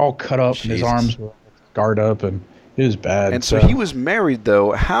they got all cut up, and his arms were scarred up, and it was bad. And so he was married,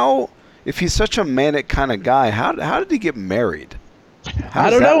 though. How, if he's such a manic kind of guy, how did he get married? I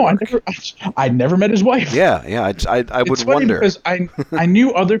don't know. I never met his wife. Yeah. I would wonder because I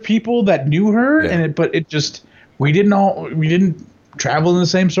knew other people that knew her, but it just we didn't travel in the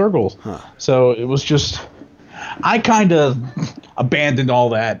same circles. So it was just, I kind of abandoned all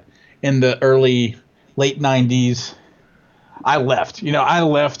that in the late 90s. I left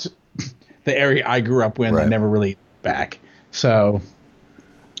the area I grew up in. Right. I never really back. So,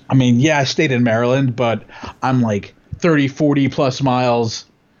 I mean, I stayed in Maryland, but I'm like 30, 40 plus miles,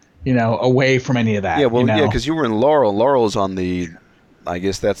 you know, away from any of that. Yeah, well, because you were in Laurel. Laurel's on the, I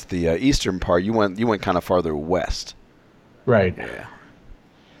guess that's the eastern part. You went kind of farther west. Right. Yeah.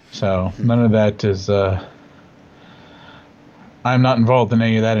 So none of that is. I'm not involved in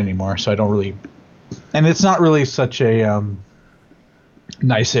any of that anymore, so I don't really. And it's not really such a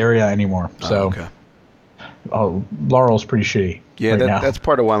nice area anymore. So. Okay. Laurel's pretty shitty. Yeah, that's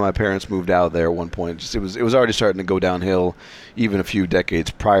part of why my parents moved out there at one point. Just, it was already starting to go downhill, even a few decades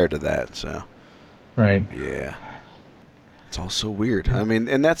prior to that. So. Right. Yeah. It's all so weird. I mean,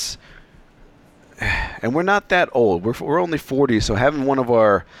 and that's. And we're not that old. We're only 40, so having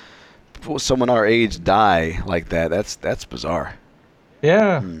someone our age die like that's bizarre.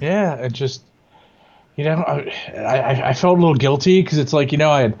 Yeah, yeah. It just, I felt a little guilty because it's like,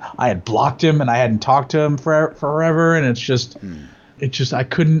 I had blocked him and I hadn't talked to him forever, and it's just. I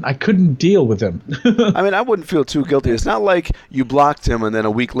couldn't deal with him. I mean, I wouldn't feel too guilty. It's not like you blocked him and then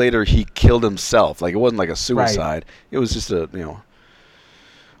a week later he killed himself. Like, it wasn't like a suicide. Right. It was just a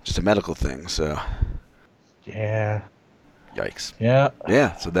medical thing. So. Yeah. Yikes. Yeah.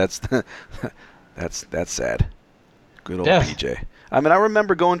 Yeah. So that's sad. Good old PJ. I mean, I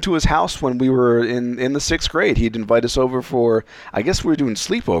remember going to his house when we were in the 6th grade. He'd invite us over for, I guess we were doing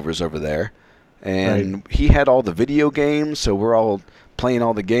sleepovers over there. And he had all the video games, so we're all playing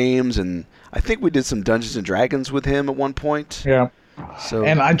all the games, and I think we did some Dungeons and Dragons with him at one point. Yeah. So,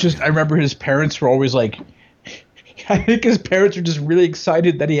 and I remember his parents were always like, I think his parents were just really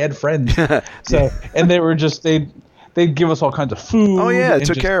excited that he had friends. So, and they were just they'd give us all kinds of food. Oh yeah, they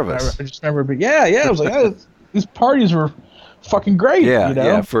took care of us. I just remember, but I was like, these parties were fucking great. Yeah,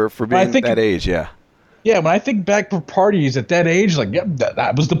 yeah, for being that age, yeah. Yeah, when I think back to parties at that age, like, yep,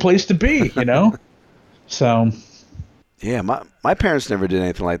 that was the place to be, So. Yeah, my parents never did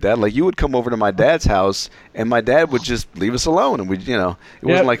anything like that. Like, you would come over to my dad's house, and my dad would just leave us alone, and it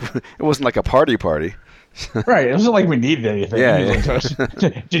wasn't like a party. Right, it wasn't like we needed anything. Yeah.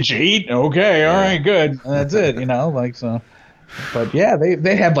 Like, did you eat? Okay, all right, good. And that's it, like so. But yeah,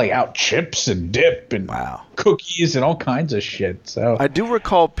 they had like out chips and dip and cookies and all kinds of shit. So I do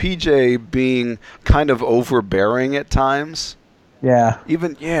recall PJ being kind of overbearing at times. Yeah.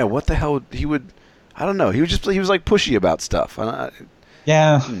 Even what the hell he would? I don't know. He was like pushy about stuff.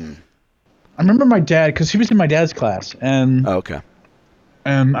 Yeah. I remember my dad because he was in my dad's class and. Oh, okay.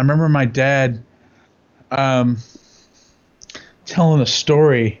 And I remember my dad, telling a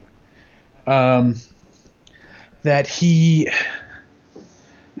story. That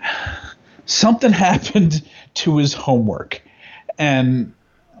something happened to his homework and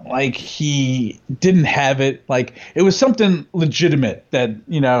like he didn't have it. Like it was something legitimate that,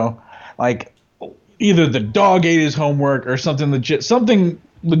 like either the dog ate his homework or something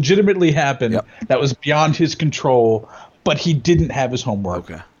legitimately happened that was beyond his control, but he didn't have his homework.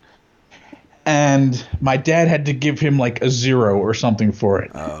 Okay. And my dad had to give him like a 0 or something for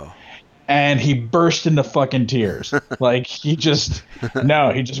it. Oh. And he burst into fucking tears. Like he just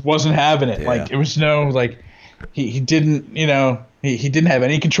wasn't having it. Yeah. Like it was he didn't, he didn't have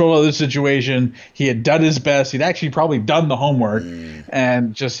any control of the situation. He had done his best. He'd actually probably done the homework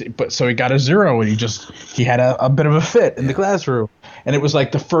and so he got a 0 and he had a bit of a fit in the classroom. And it was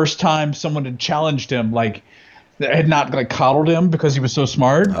like the first time someone had challenged him, like had not like coddled him because he was so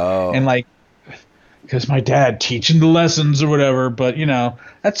smart. Oh. And like, because my dad teaching the lessons or whatever, but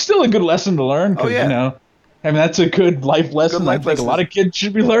that's still a good lesson to learn. Oh yeah. I mean that's a good life lesson. I think a lot of kids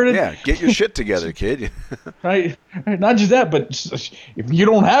should be learning. Yeah, get your shit together, kid. Right. Not just that, but if you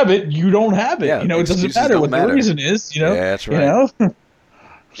don't have it, you don't have it. Yeah, it doesn't matter what the reason is. Yeah, that's right.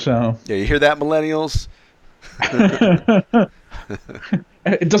 So. Yeah, you hear that, millennials?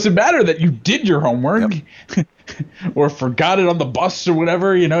 It doesn't matter that you did your homework or forgot it on the bus or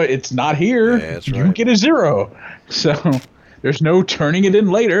whatever. It's not here. Yeah, that's right. You get a 0. So there's no turning it in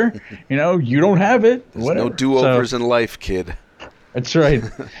later. You don't have it. There's no do-overs in life, kid. That's right.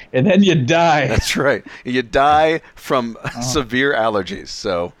 And then you die. That's right. You die from severe allergies.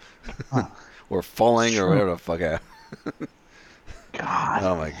 So, or falling or whatever the fuck. God.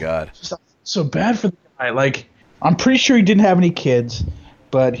 Oh my God. So bad for the guy. Like, I'm pretty sure he didn't have any kids,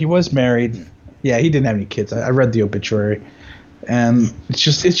 but he was married. Yeah, he didn't have any kids. I read the obituary, and it's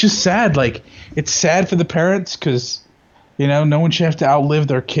just sad. Like, it's sad for the parents because, no one should have to outlive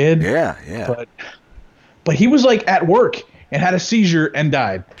their kid. Yeah, yeah. But he was like at work and had a seizure and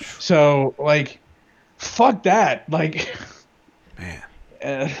died. So like, fuck that. Like, man,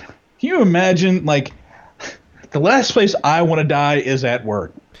 can you imagine? Like, the last place I want to die is at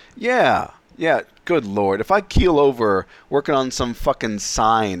work. Yeah. Yeah, good Lord. If I keel over working on some fucking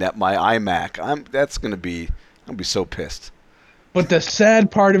sign at my iMac, I'm gonna be so pissed. But the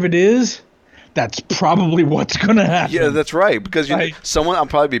sad part of it is that's probably what's gonna happen. Yeah, that's right. Because I'll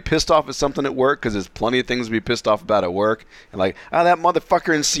probably be pissed off at something at work because there's plenty of things to be pissed off about at work. And like, that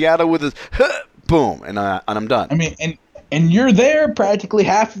motherfucker in Seattle with his boom, and I'm done. I mean, and you're there practically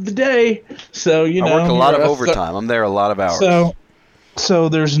half of the day, so I work a lot of overtime. I'm there a lot of hours. So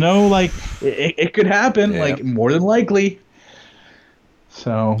there's no, like, it could happen, like, more than likely.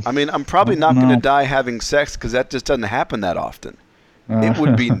 So. I mean, I'm probably not going to die having sex because that just doesn't happen that often. It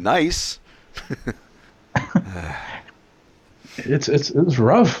would be nice. it's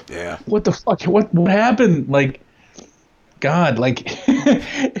rough. Yeah. What the fuck? What happened? Like, God, like,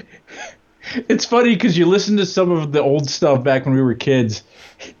 it's funny because you listen to some of the old stuff back when we were kids,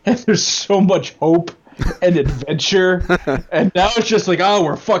 and there's so much hope and adventure, and now it's just like, oh,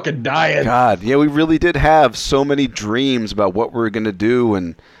 we're fucking dying. God, yeah, we really did have so many dreams about what we were gonna do,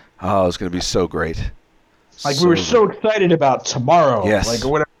 and it's gonna be so great. Like, we were so excited about tomorrow, yes, like,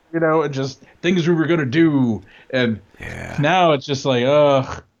 or whatever, and just things we were gonna do, and now it's just like,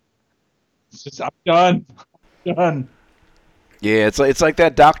 it's just, I'm done. Yeah, it's like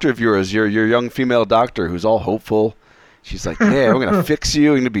that doctor of yours, your young female doctor who's all hopeful. She's like, yeah, we're gonna fix you.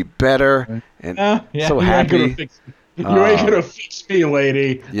 You're gonna be better, and so happy. You ain't gonna fix me,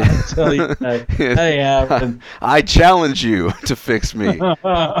 lady. Yeah. I tell you that. I haven't. I challenge you to fix me.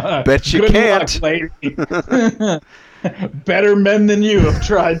 Bet you Good can't. luck, lady. Better men than you have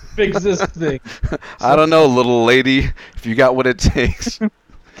tried to fix this thing. I don't know, little lady, if you got what it takes.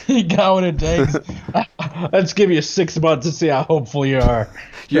 You got what it takes. Let's give you 6 months to see how hopeful you are.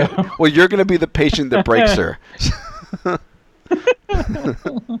 Well, you're going to be the patient that breaks her.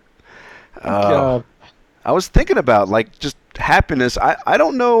 God. I was thinking about, like, just happiness. I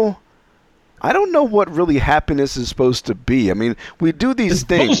don't know. I don't know what really happiness is supposed to be. I mean, we do these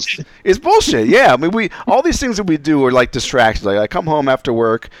things. Bullshit. It's bullshit. Yeah. I mean, all these things that we do are like distractions. Like, I come home after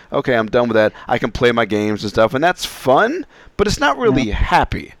work. Okay, I'm done with that. I can play my games and stuff, and that's fun. But it's not really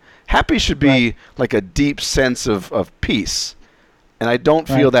happy. Happy should be like a deep sense of peace, and I don't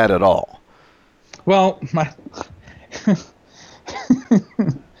feel that at all. Well,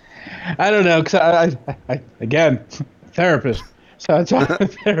 I don't know, because I again, therapist. So I talk to a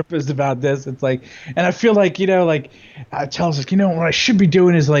therapist about this. It's like, and I feel like, I tell us, like, what I should be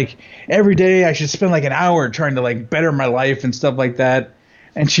doing is, like, every day I should spend like an hour trying to, like, better my life and stuff like that.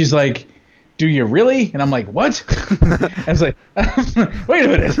 And she's like, do you really? And I'm like, what? I was like, wait a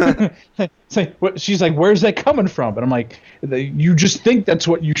minute. It's like, what? She's like, where's that coming from? And I'm like, you just think that's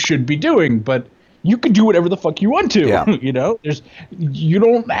what you should be doing, but you can do whatever the fuck you want to. Yeah. You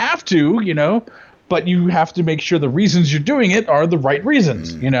don't have to, but you have to make sure the reasons you're doing it are the right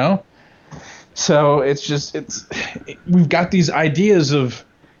reasons, So we've got these ideas of,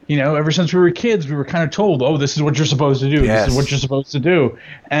 ever since we were kids, we were kind of told, oh, this is what you're supposed to do. Yes. This is what you're supposed to do.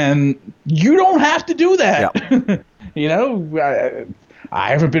 And you don't have to do that. Yep. I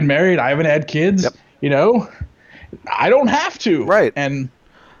haven't been married. I haven't had kids. Yep. I don't have to. Right. And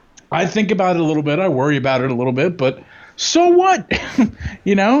I think about it a little bit. I worry about it a little bit, but so what?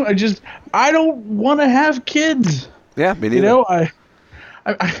 I don't want to have kids. Yeah, me neither.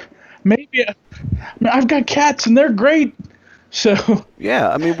 I've got cats and they're great. So yeah,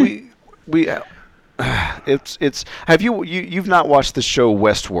 I mean we it's have you've not watched the show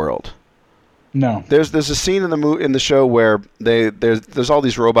Westworld? No. There's a scene in the show where there's all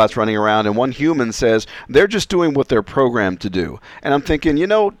these robots running around, and one human says they're just doing what they're programmed to do. And I'm thinking,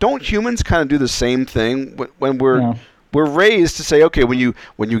 don't humans kind of do the same thing when we're raised to say, okay, when you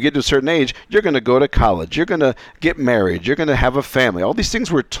get to a certain age, you're going to go to college, you're going to get married, you're going to have a family. All these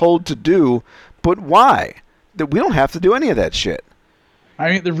things we're told to do, but why? That we don't have to do any of that shit.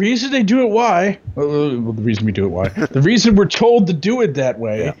 I mean, the reason they do it, the reason we're told to do it that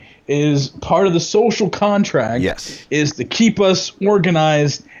way is part of the social contract. Yes. Is to keep us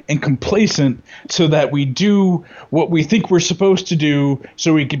organized and complacent so that we do what we think we're supposed to do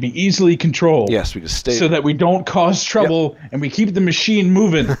so we can be easily controlled. Yes, we can stay. So that we don't cause trouble and we keep the machine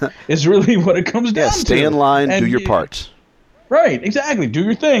moving is really what it comes down to. Stay in line, do your part. Right, exactly. Do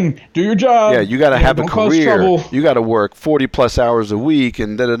your thing. Do your job. Yeah, you got to have a career. You got to work 40-plus hours a week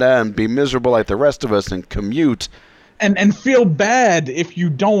and and be miserable like the rest of us and commute. And feel bad if you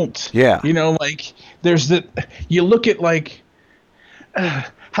don't. Yeah. There's you look at,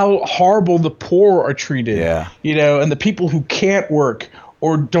 how horrible the poor are treated. Yeah. And the people who can't work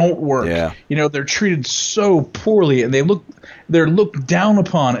or don't work. Yeah. They're treated so poorly and they're looked down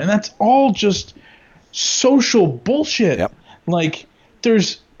upon. And that's all just social bullshit. Yep.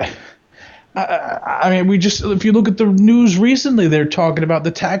 There's, if you look at the news recently, they're talking about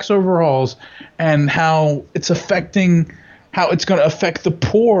the tax overhauls and how it's going to affect the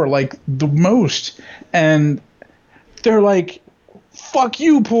poor, the most. And they're like, fuck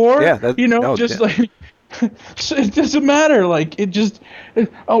you, poor. Yeah. It doesn't matter.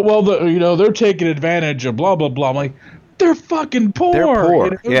 They're taking advantage of blah, blah, blah. I'm like, they're fucking poor. They're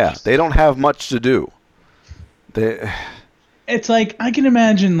poor. Yeah. They don't have much to do. It's like, I can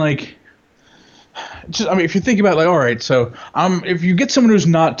imagine, if you think about all right, so if you get someone who's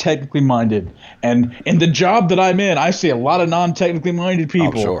not technically minded, and in the job that I'm in, I see a lot of non-technically minded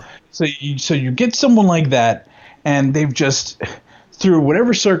people. Oh, sure. So you get someone like that, and they've just, through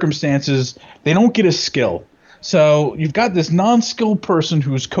whatever circumstances, they don't get a skill. So you've got this non-skilled person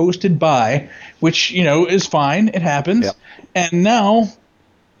who's coasted by, which, is fine. It happens. Yep. And now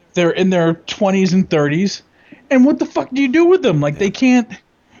they're in their 20s and 30s. And what the fuck do you do with them? Like, they're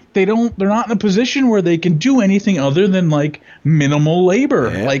not in a position where they can do anything other than, like, minimal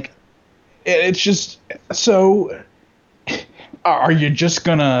labor. Yeah. Like, it's just, so are you just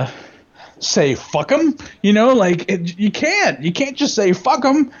gonna say fuck them? You can't just say fuck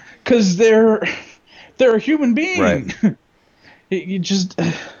them, because they're a human being. Right. You just,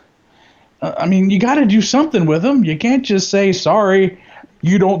 you got to do something with them. You can't just say, sorry,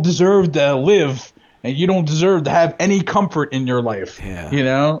 you don't deserve to live and you don't deserve to have any comfort in your life.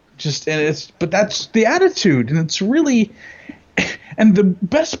 Yeah. But that's the attitude, and it's really, and the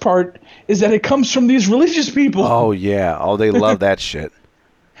best part is that it comes from these religious people. Oh yeah. Oh, they love that shit.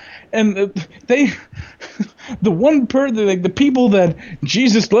 And the people that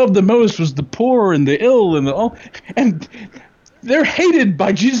Jesus loved the most was the poor and the ill and they're hated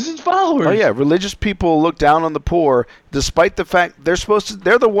by Jesus' followers. Oh yeah, religious people look down on the poor, despite the fact they're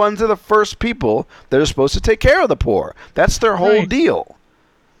the ones that are the first people that are supposed to take care of the poor. That's their whole deal.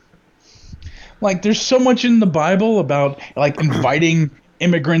 Like, there's so much in the Bible about, like, inviting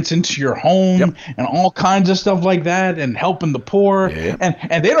immigrants into your home and all kinds of stuff like that, and helping the poor. Yeah.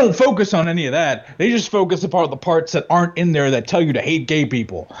 And they don't focus on any of that. They just focus upon the parts that aren't in there that tell you to hate gay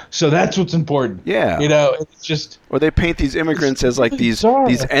people. So that's what's important. Yeah. It's just, or they paint these immigrants as like these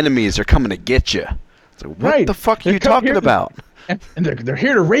enemies are coming to get you. It's like, what the fuck are you talking about? And they're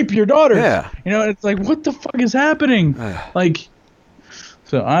here to rape your daughters. Yeah. It's like, what the fuck is happening? Like,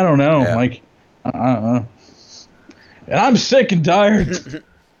 so I don't know. Yeah. Like, and I'm sick and tired.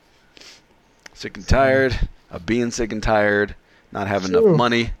 Sick and tired of being sick and tired, not having enough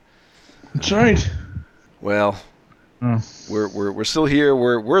money. That's right. Well, we're still here.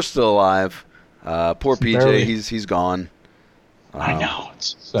 We're still alive. Poor PJ, barely. He's gone. I know,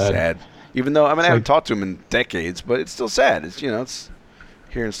 it's sad. Even though I haven't talked to him in decades, but it's still sad. It's it's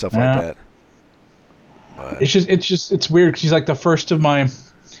hearing stuff like that. But It's weird. 'Cause he's like the first of my.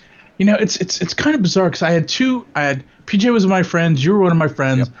 It's kind of bizarre because I had PJ was one of my friends. You were one of my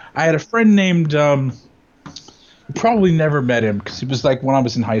friends. Yep. I had a friend named, you probably never met him because he was like when I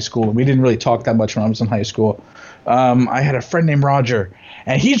was in high school. And we didn't really talk that much when I was in high school. I had a friend named Roger,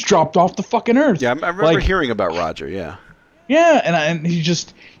 and he's dropped off the fucking earth. Yeah, I remember hearing about Roger, yeah. Yeah, and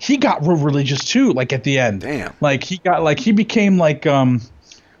he got real religious too, like at the end. Damn. Like he became like,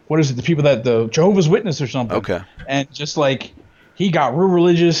 what is it, the people that, the Jehovah's Witness or something. Okay. And just like, he got real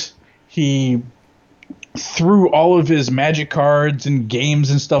religious. He threw all of his magic cards and games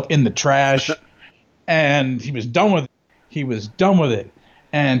and stuff in the trash, and he was done with it.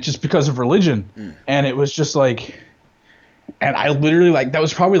 And just because of religion. And it was just like, and I literally, like, that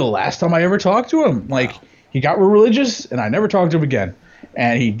was probably the last time I ever talked to him. Like, he got real religious, and I never talked to him again.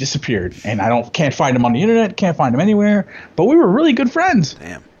 And he disappeared. And can't find him on the internet, can't find him anywhere. But we were really good friends.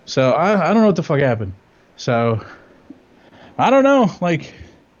 Damn. So I don't know what the fuck happened. So I don't know. Like,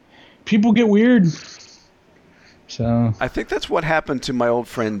 people get weird. So I think that's what happened to my old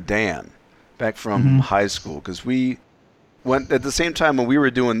friend Dan back from high school, because we went at the same time when we were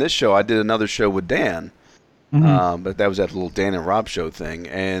doing this show. I did another show with Dan, but that was that little Dan and Rob show thing,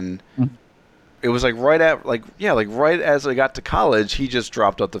 and it was like right as I got to college, he just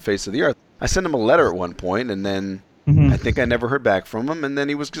dropped off the face of the earth. I sent him a letter at one point, and then I think I never heard back from him, and then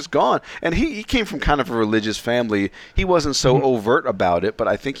he was just gone. And he came from kind of a religious family. He wasn't so overt about it, but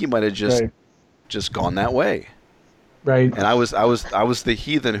I think he might have just gone that way. Right. And I was the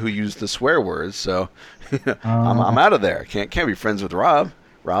heathen who used the swear words, so I'm out of there. Can't be friends with Rob.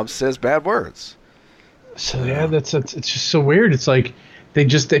 Rob says bad words. So yeah, it's just so weird. It's like they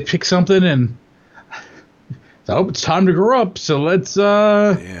pick something and it's time to grow up. So let's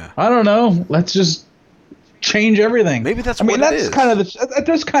I don't know. Let's just change everything. Maybe that's what it is. That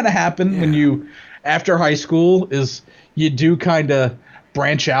does kind of happen when you, after high school, is you do kind of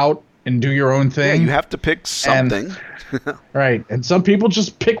branch out and do your own thing. Yeah, you have to pick something. Right. And some people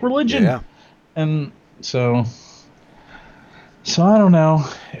just pick religion. Yeah. And so I don't know.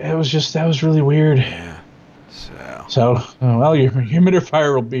 That was really weird. Yeah. So your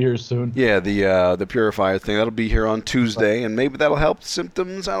humidifier will be here soon. Yeah, the purifier thing, that'll be here on Tuesday, and maybe that'll help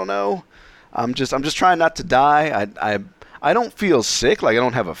symptoms. I don't know. I'm just trying not to die. I don't feel sick, like I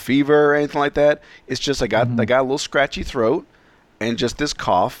don't have a fever or anything like that. It's just I got a little scratchy throat and just this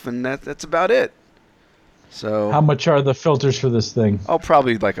cough, and that's about it. So how much are the filters for this thing? Oh,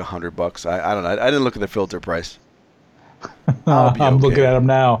 probably like $100. I don't know. I didn't look at the filter price. I'm looking at him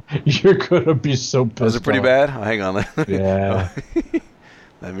now. You're going to be so pissed. Was it pretty bad? Oh, hang on. Yeah.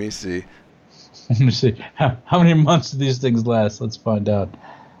 Let me see. Let me see. How many months do these things last? Let's find out.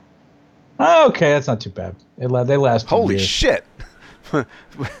 Okay, that's not too bad. They last. Holy shit!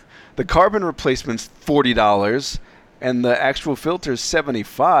 The carbon replacement's $40, and the actual filter's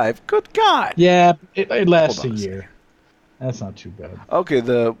 $75. Good God! Yeah, it lasts a year. That's not too bad. Okay,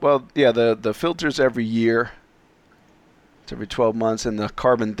 the filter's every year. It's every 12 months, and the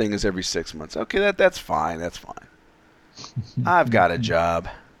carbon thing is every 6 months. Okay, that's fine. That's fine. I've got a job.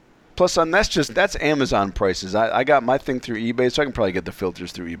 Plus, that's Amazon prices. I got my thing through eBay, so I can probably get the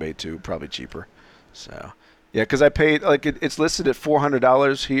filters through eBay too, probably cheaper. So, yeah, because I paid it's listed at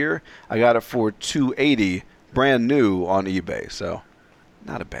 $400 here. I got it for $280, brand new on eBay. So,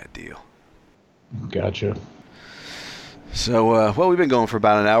 not a bad deal. Gotcha. So, we've been going for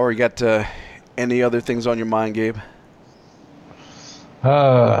about an hour. You got any other things on your mind, Gabe?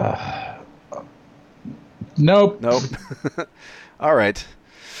 Nope. All right.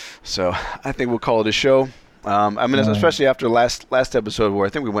 So I think we'll call it a show. Especially after last episode where I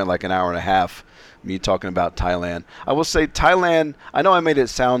think we went like an hour and a half, me talking about Thailand. I will say Thailand, I know I made it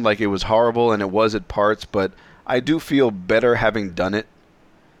sound like it was horrible, and it was at parts, but I do feel better having done it.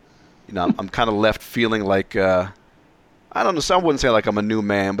 You know, I'm kind of left feeling like, I don't know, I wouldn't say like I'm a new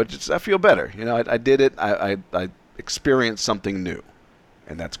man, but I feel better. You know, I did it. I experienced something new,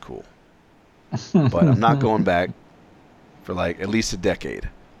 and that's cool. But I'm not going back for like at least a decade.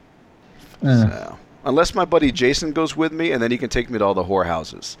 So, unless my buddy Jason goes with me, and then he can take me to all the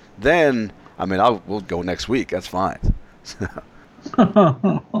whorehouses. Then, we'll go next week. That's fine.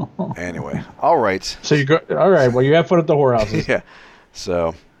 Anyway, all right. So you go. All right. Well, you have fun at the whorehouses. Yeah.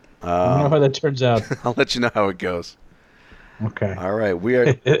 So. I don't know how that turns out. I'll let you know how it goes. Okay. All right. We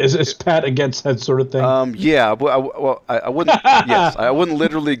are. Is Pat against that sort of thing? Yeah. Well, I wouldn't. Yes, I wouldn't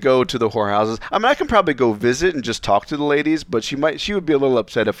literally go to the whorehouses. I can probably go visit and just talk to the ladies, but she would be a little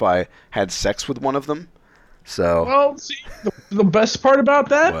upset if I had sex with one of them. So. Well, see, the best part about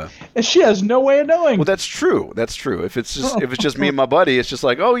that is she has no way of knowing. Well, that's true. That's true. If it's just me and my buddy, it's just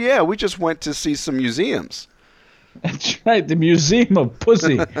like, oh yeah, we just went to see some museums. That's right, the Museum of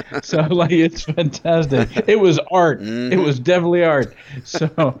Pussy. So, it's fantastic. It was art. Mm-hmm. It was definitely art. So,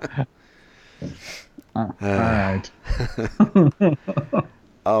 all right.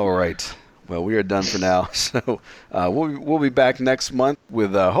 All right. Well, we are done for now. So, we'll be back next month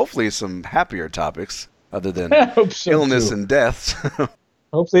with hopefully some happier topics other than illness and deaths.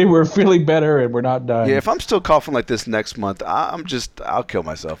 Hopefully, we're feeling better and we're not dying. Yeah, if I'm still coughing like this next month, I'll kill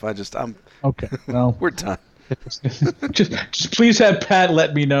myself. Okay. Well, we're done. just please have Pat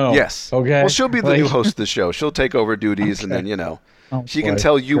let me know. Yes. Okay. Well, she'll be the new host of the show. She'll take over duties, and then she can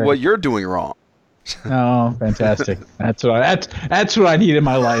tell you what you're doing wrong. Oh, fantastic! That's what I need in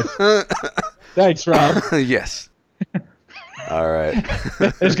my life. Thanks, Rob. Yes. All right.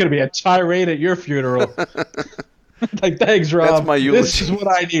 There's gonna be a tirade at your funeral. Thanks, Rob. That's my eulogy. This is what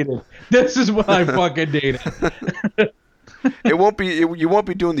I needed. This is what I fucking needed. It won't be. You won't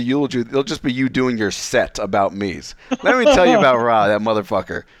be doing the eulogy. It'll just be you doing your set about me. Let me tell you about Ra, that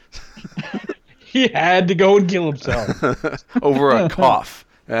motherfucker. He had to go and kill himself over a cough.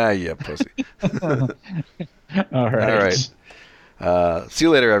 Yeah, pussy. All right. See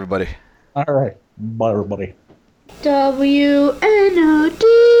you later, everybody. All right. Bye, everybody. WNOD.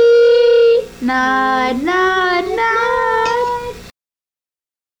 Nod, nod, nod.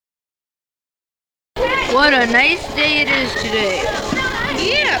 What a nice day it is today.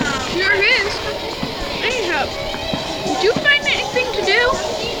 Yeah, sure is. Anyhow, did you find anything to do?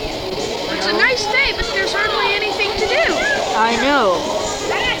 It's a nice day, but there's hardly anything to do. I know.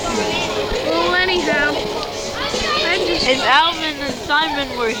 Well, anyhow, if Alvin and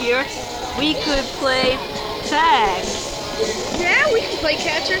Simon were here, we could play tag. Yeah, we can play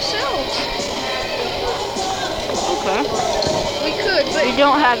catch ourselves. Okay. We could, but we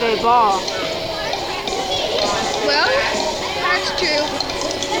don't have a ball. Well, that's true.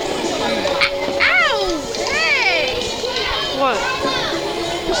 Ow! Hey! What?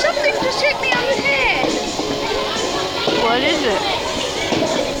 Something just hit me on the head. What is it?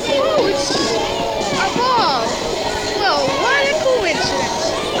 Oh, it's a ball. Well, what a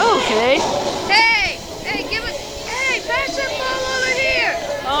coincidence. Okay. Hey, give it. Hey, pass that ball over here.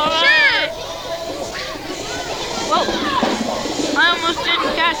 All right. Sure. Whoa. I almost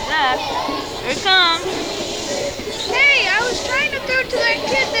didn't catch that. Here it comes. Hey, I was trying to throw to that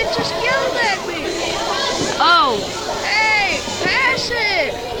kid that just yelled at me. Oh. Hey, pass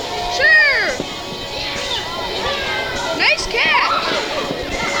it. Sure. Nice catch.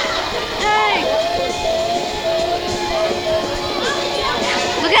 Hey.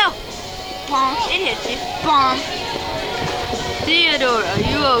 bomb. Theodore, are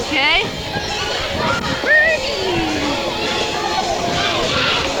you okay?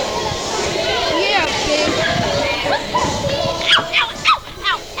 Yeah, babe.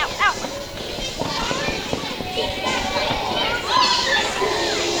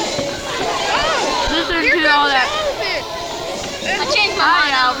 Listen to all that. I changed my Hi,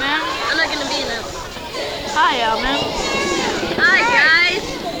 mind. Alvin. I'm not gonna be there. Hi, Alvin. Hi, guys.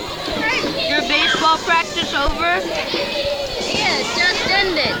 Your baseball practice over? Yeah, it just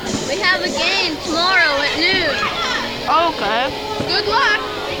ended. We have a game tomorrow at noon. Okay. Good luck.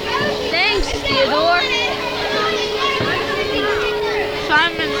 Thanks, Theodore.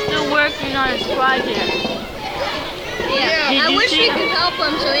 Simon's still working on his project. Yeah, Did I you wish see we him? could help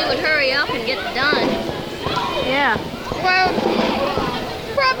him so he would hurry up and get it done. Yeah. Well,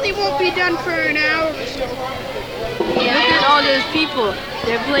 probably won't be done for an hour or so. Look at all those people.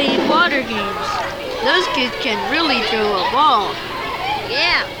 They're playing water games. Those kids can really throw a ball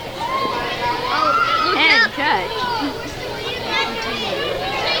Yeah. Oh, look and up. catch.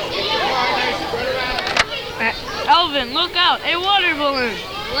 Alvin, look out! A water balloon.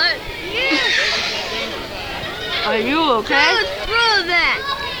 What? Are you okay? Who threw that?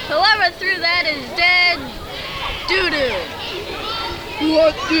 Whoever threw that is dead doo-doo.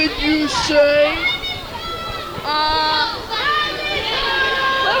 What did you say?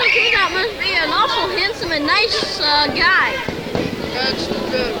 Whoever threw that must be an awful handsome and nice guy. That's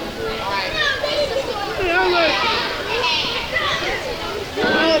good. Yeah, like,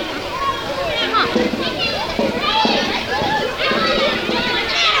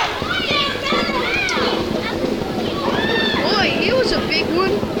 boy, he was a big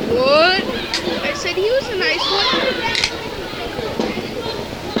one. What? I said he was a nice one.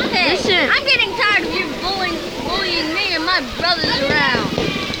 Hey, Listen. I'm getting tired of you bullying me and my brothers around.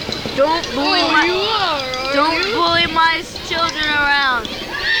 Don't bully Oh, my you are, are don't you? bully my children around.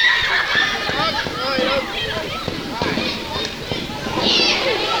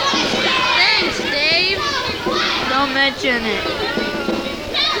 Thanks, Dave. Don't mention it.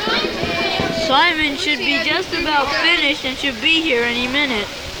 Simon should be just about finished and should be here any minute.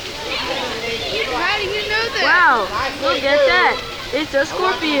 How do you know that? Wow, look at that. It's a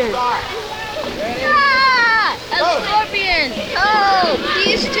scorpion. Ah! A scorpion! Oh!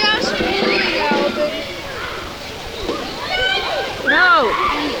 He's just fooling Alvin. No,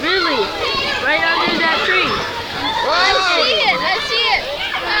 really. Right under that tree. I see it! I see it!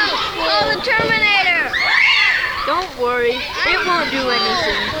 Oh, the Terminator! Don't worry. It won't do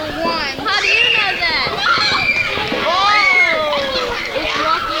anything. For one. How do you know that? It's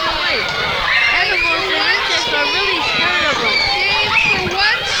walking away. Animals and insects are really scared of us. Dave, for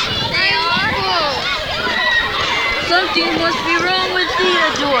once, They are? full. Something must be wrong with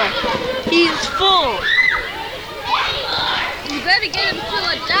Theodore. He's full. You better get him to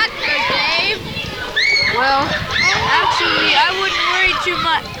a doctor, Dave. Well, actually, I wouldn't worry too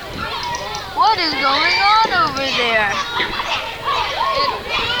much. What is going on over there?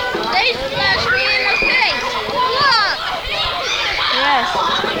 They splashed me in the face. Look! Yes,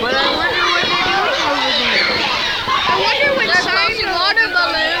 but I wonder what they're doing over there. I wonder when They're Simon posting water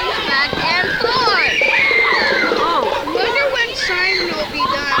balloons back and forth. Oh, wonder when Simon will be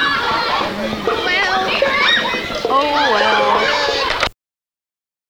done. Well, oh well.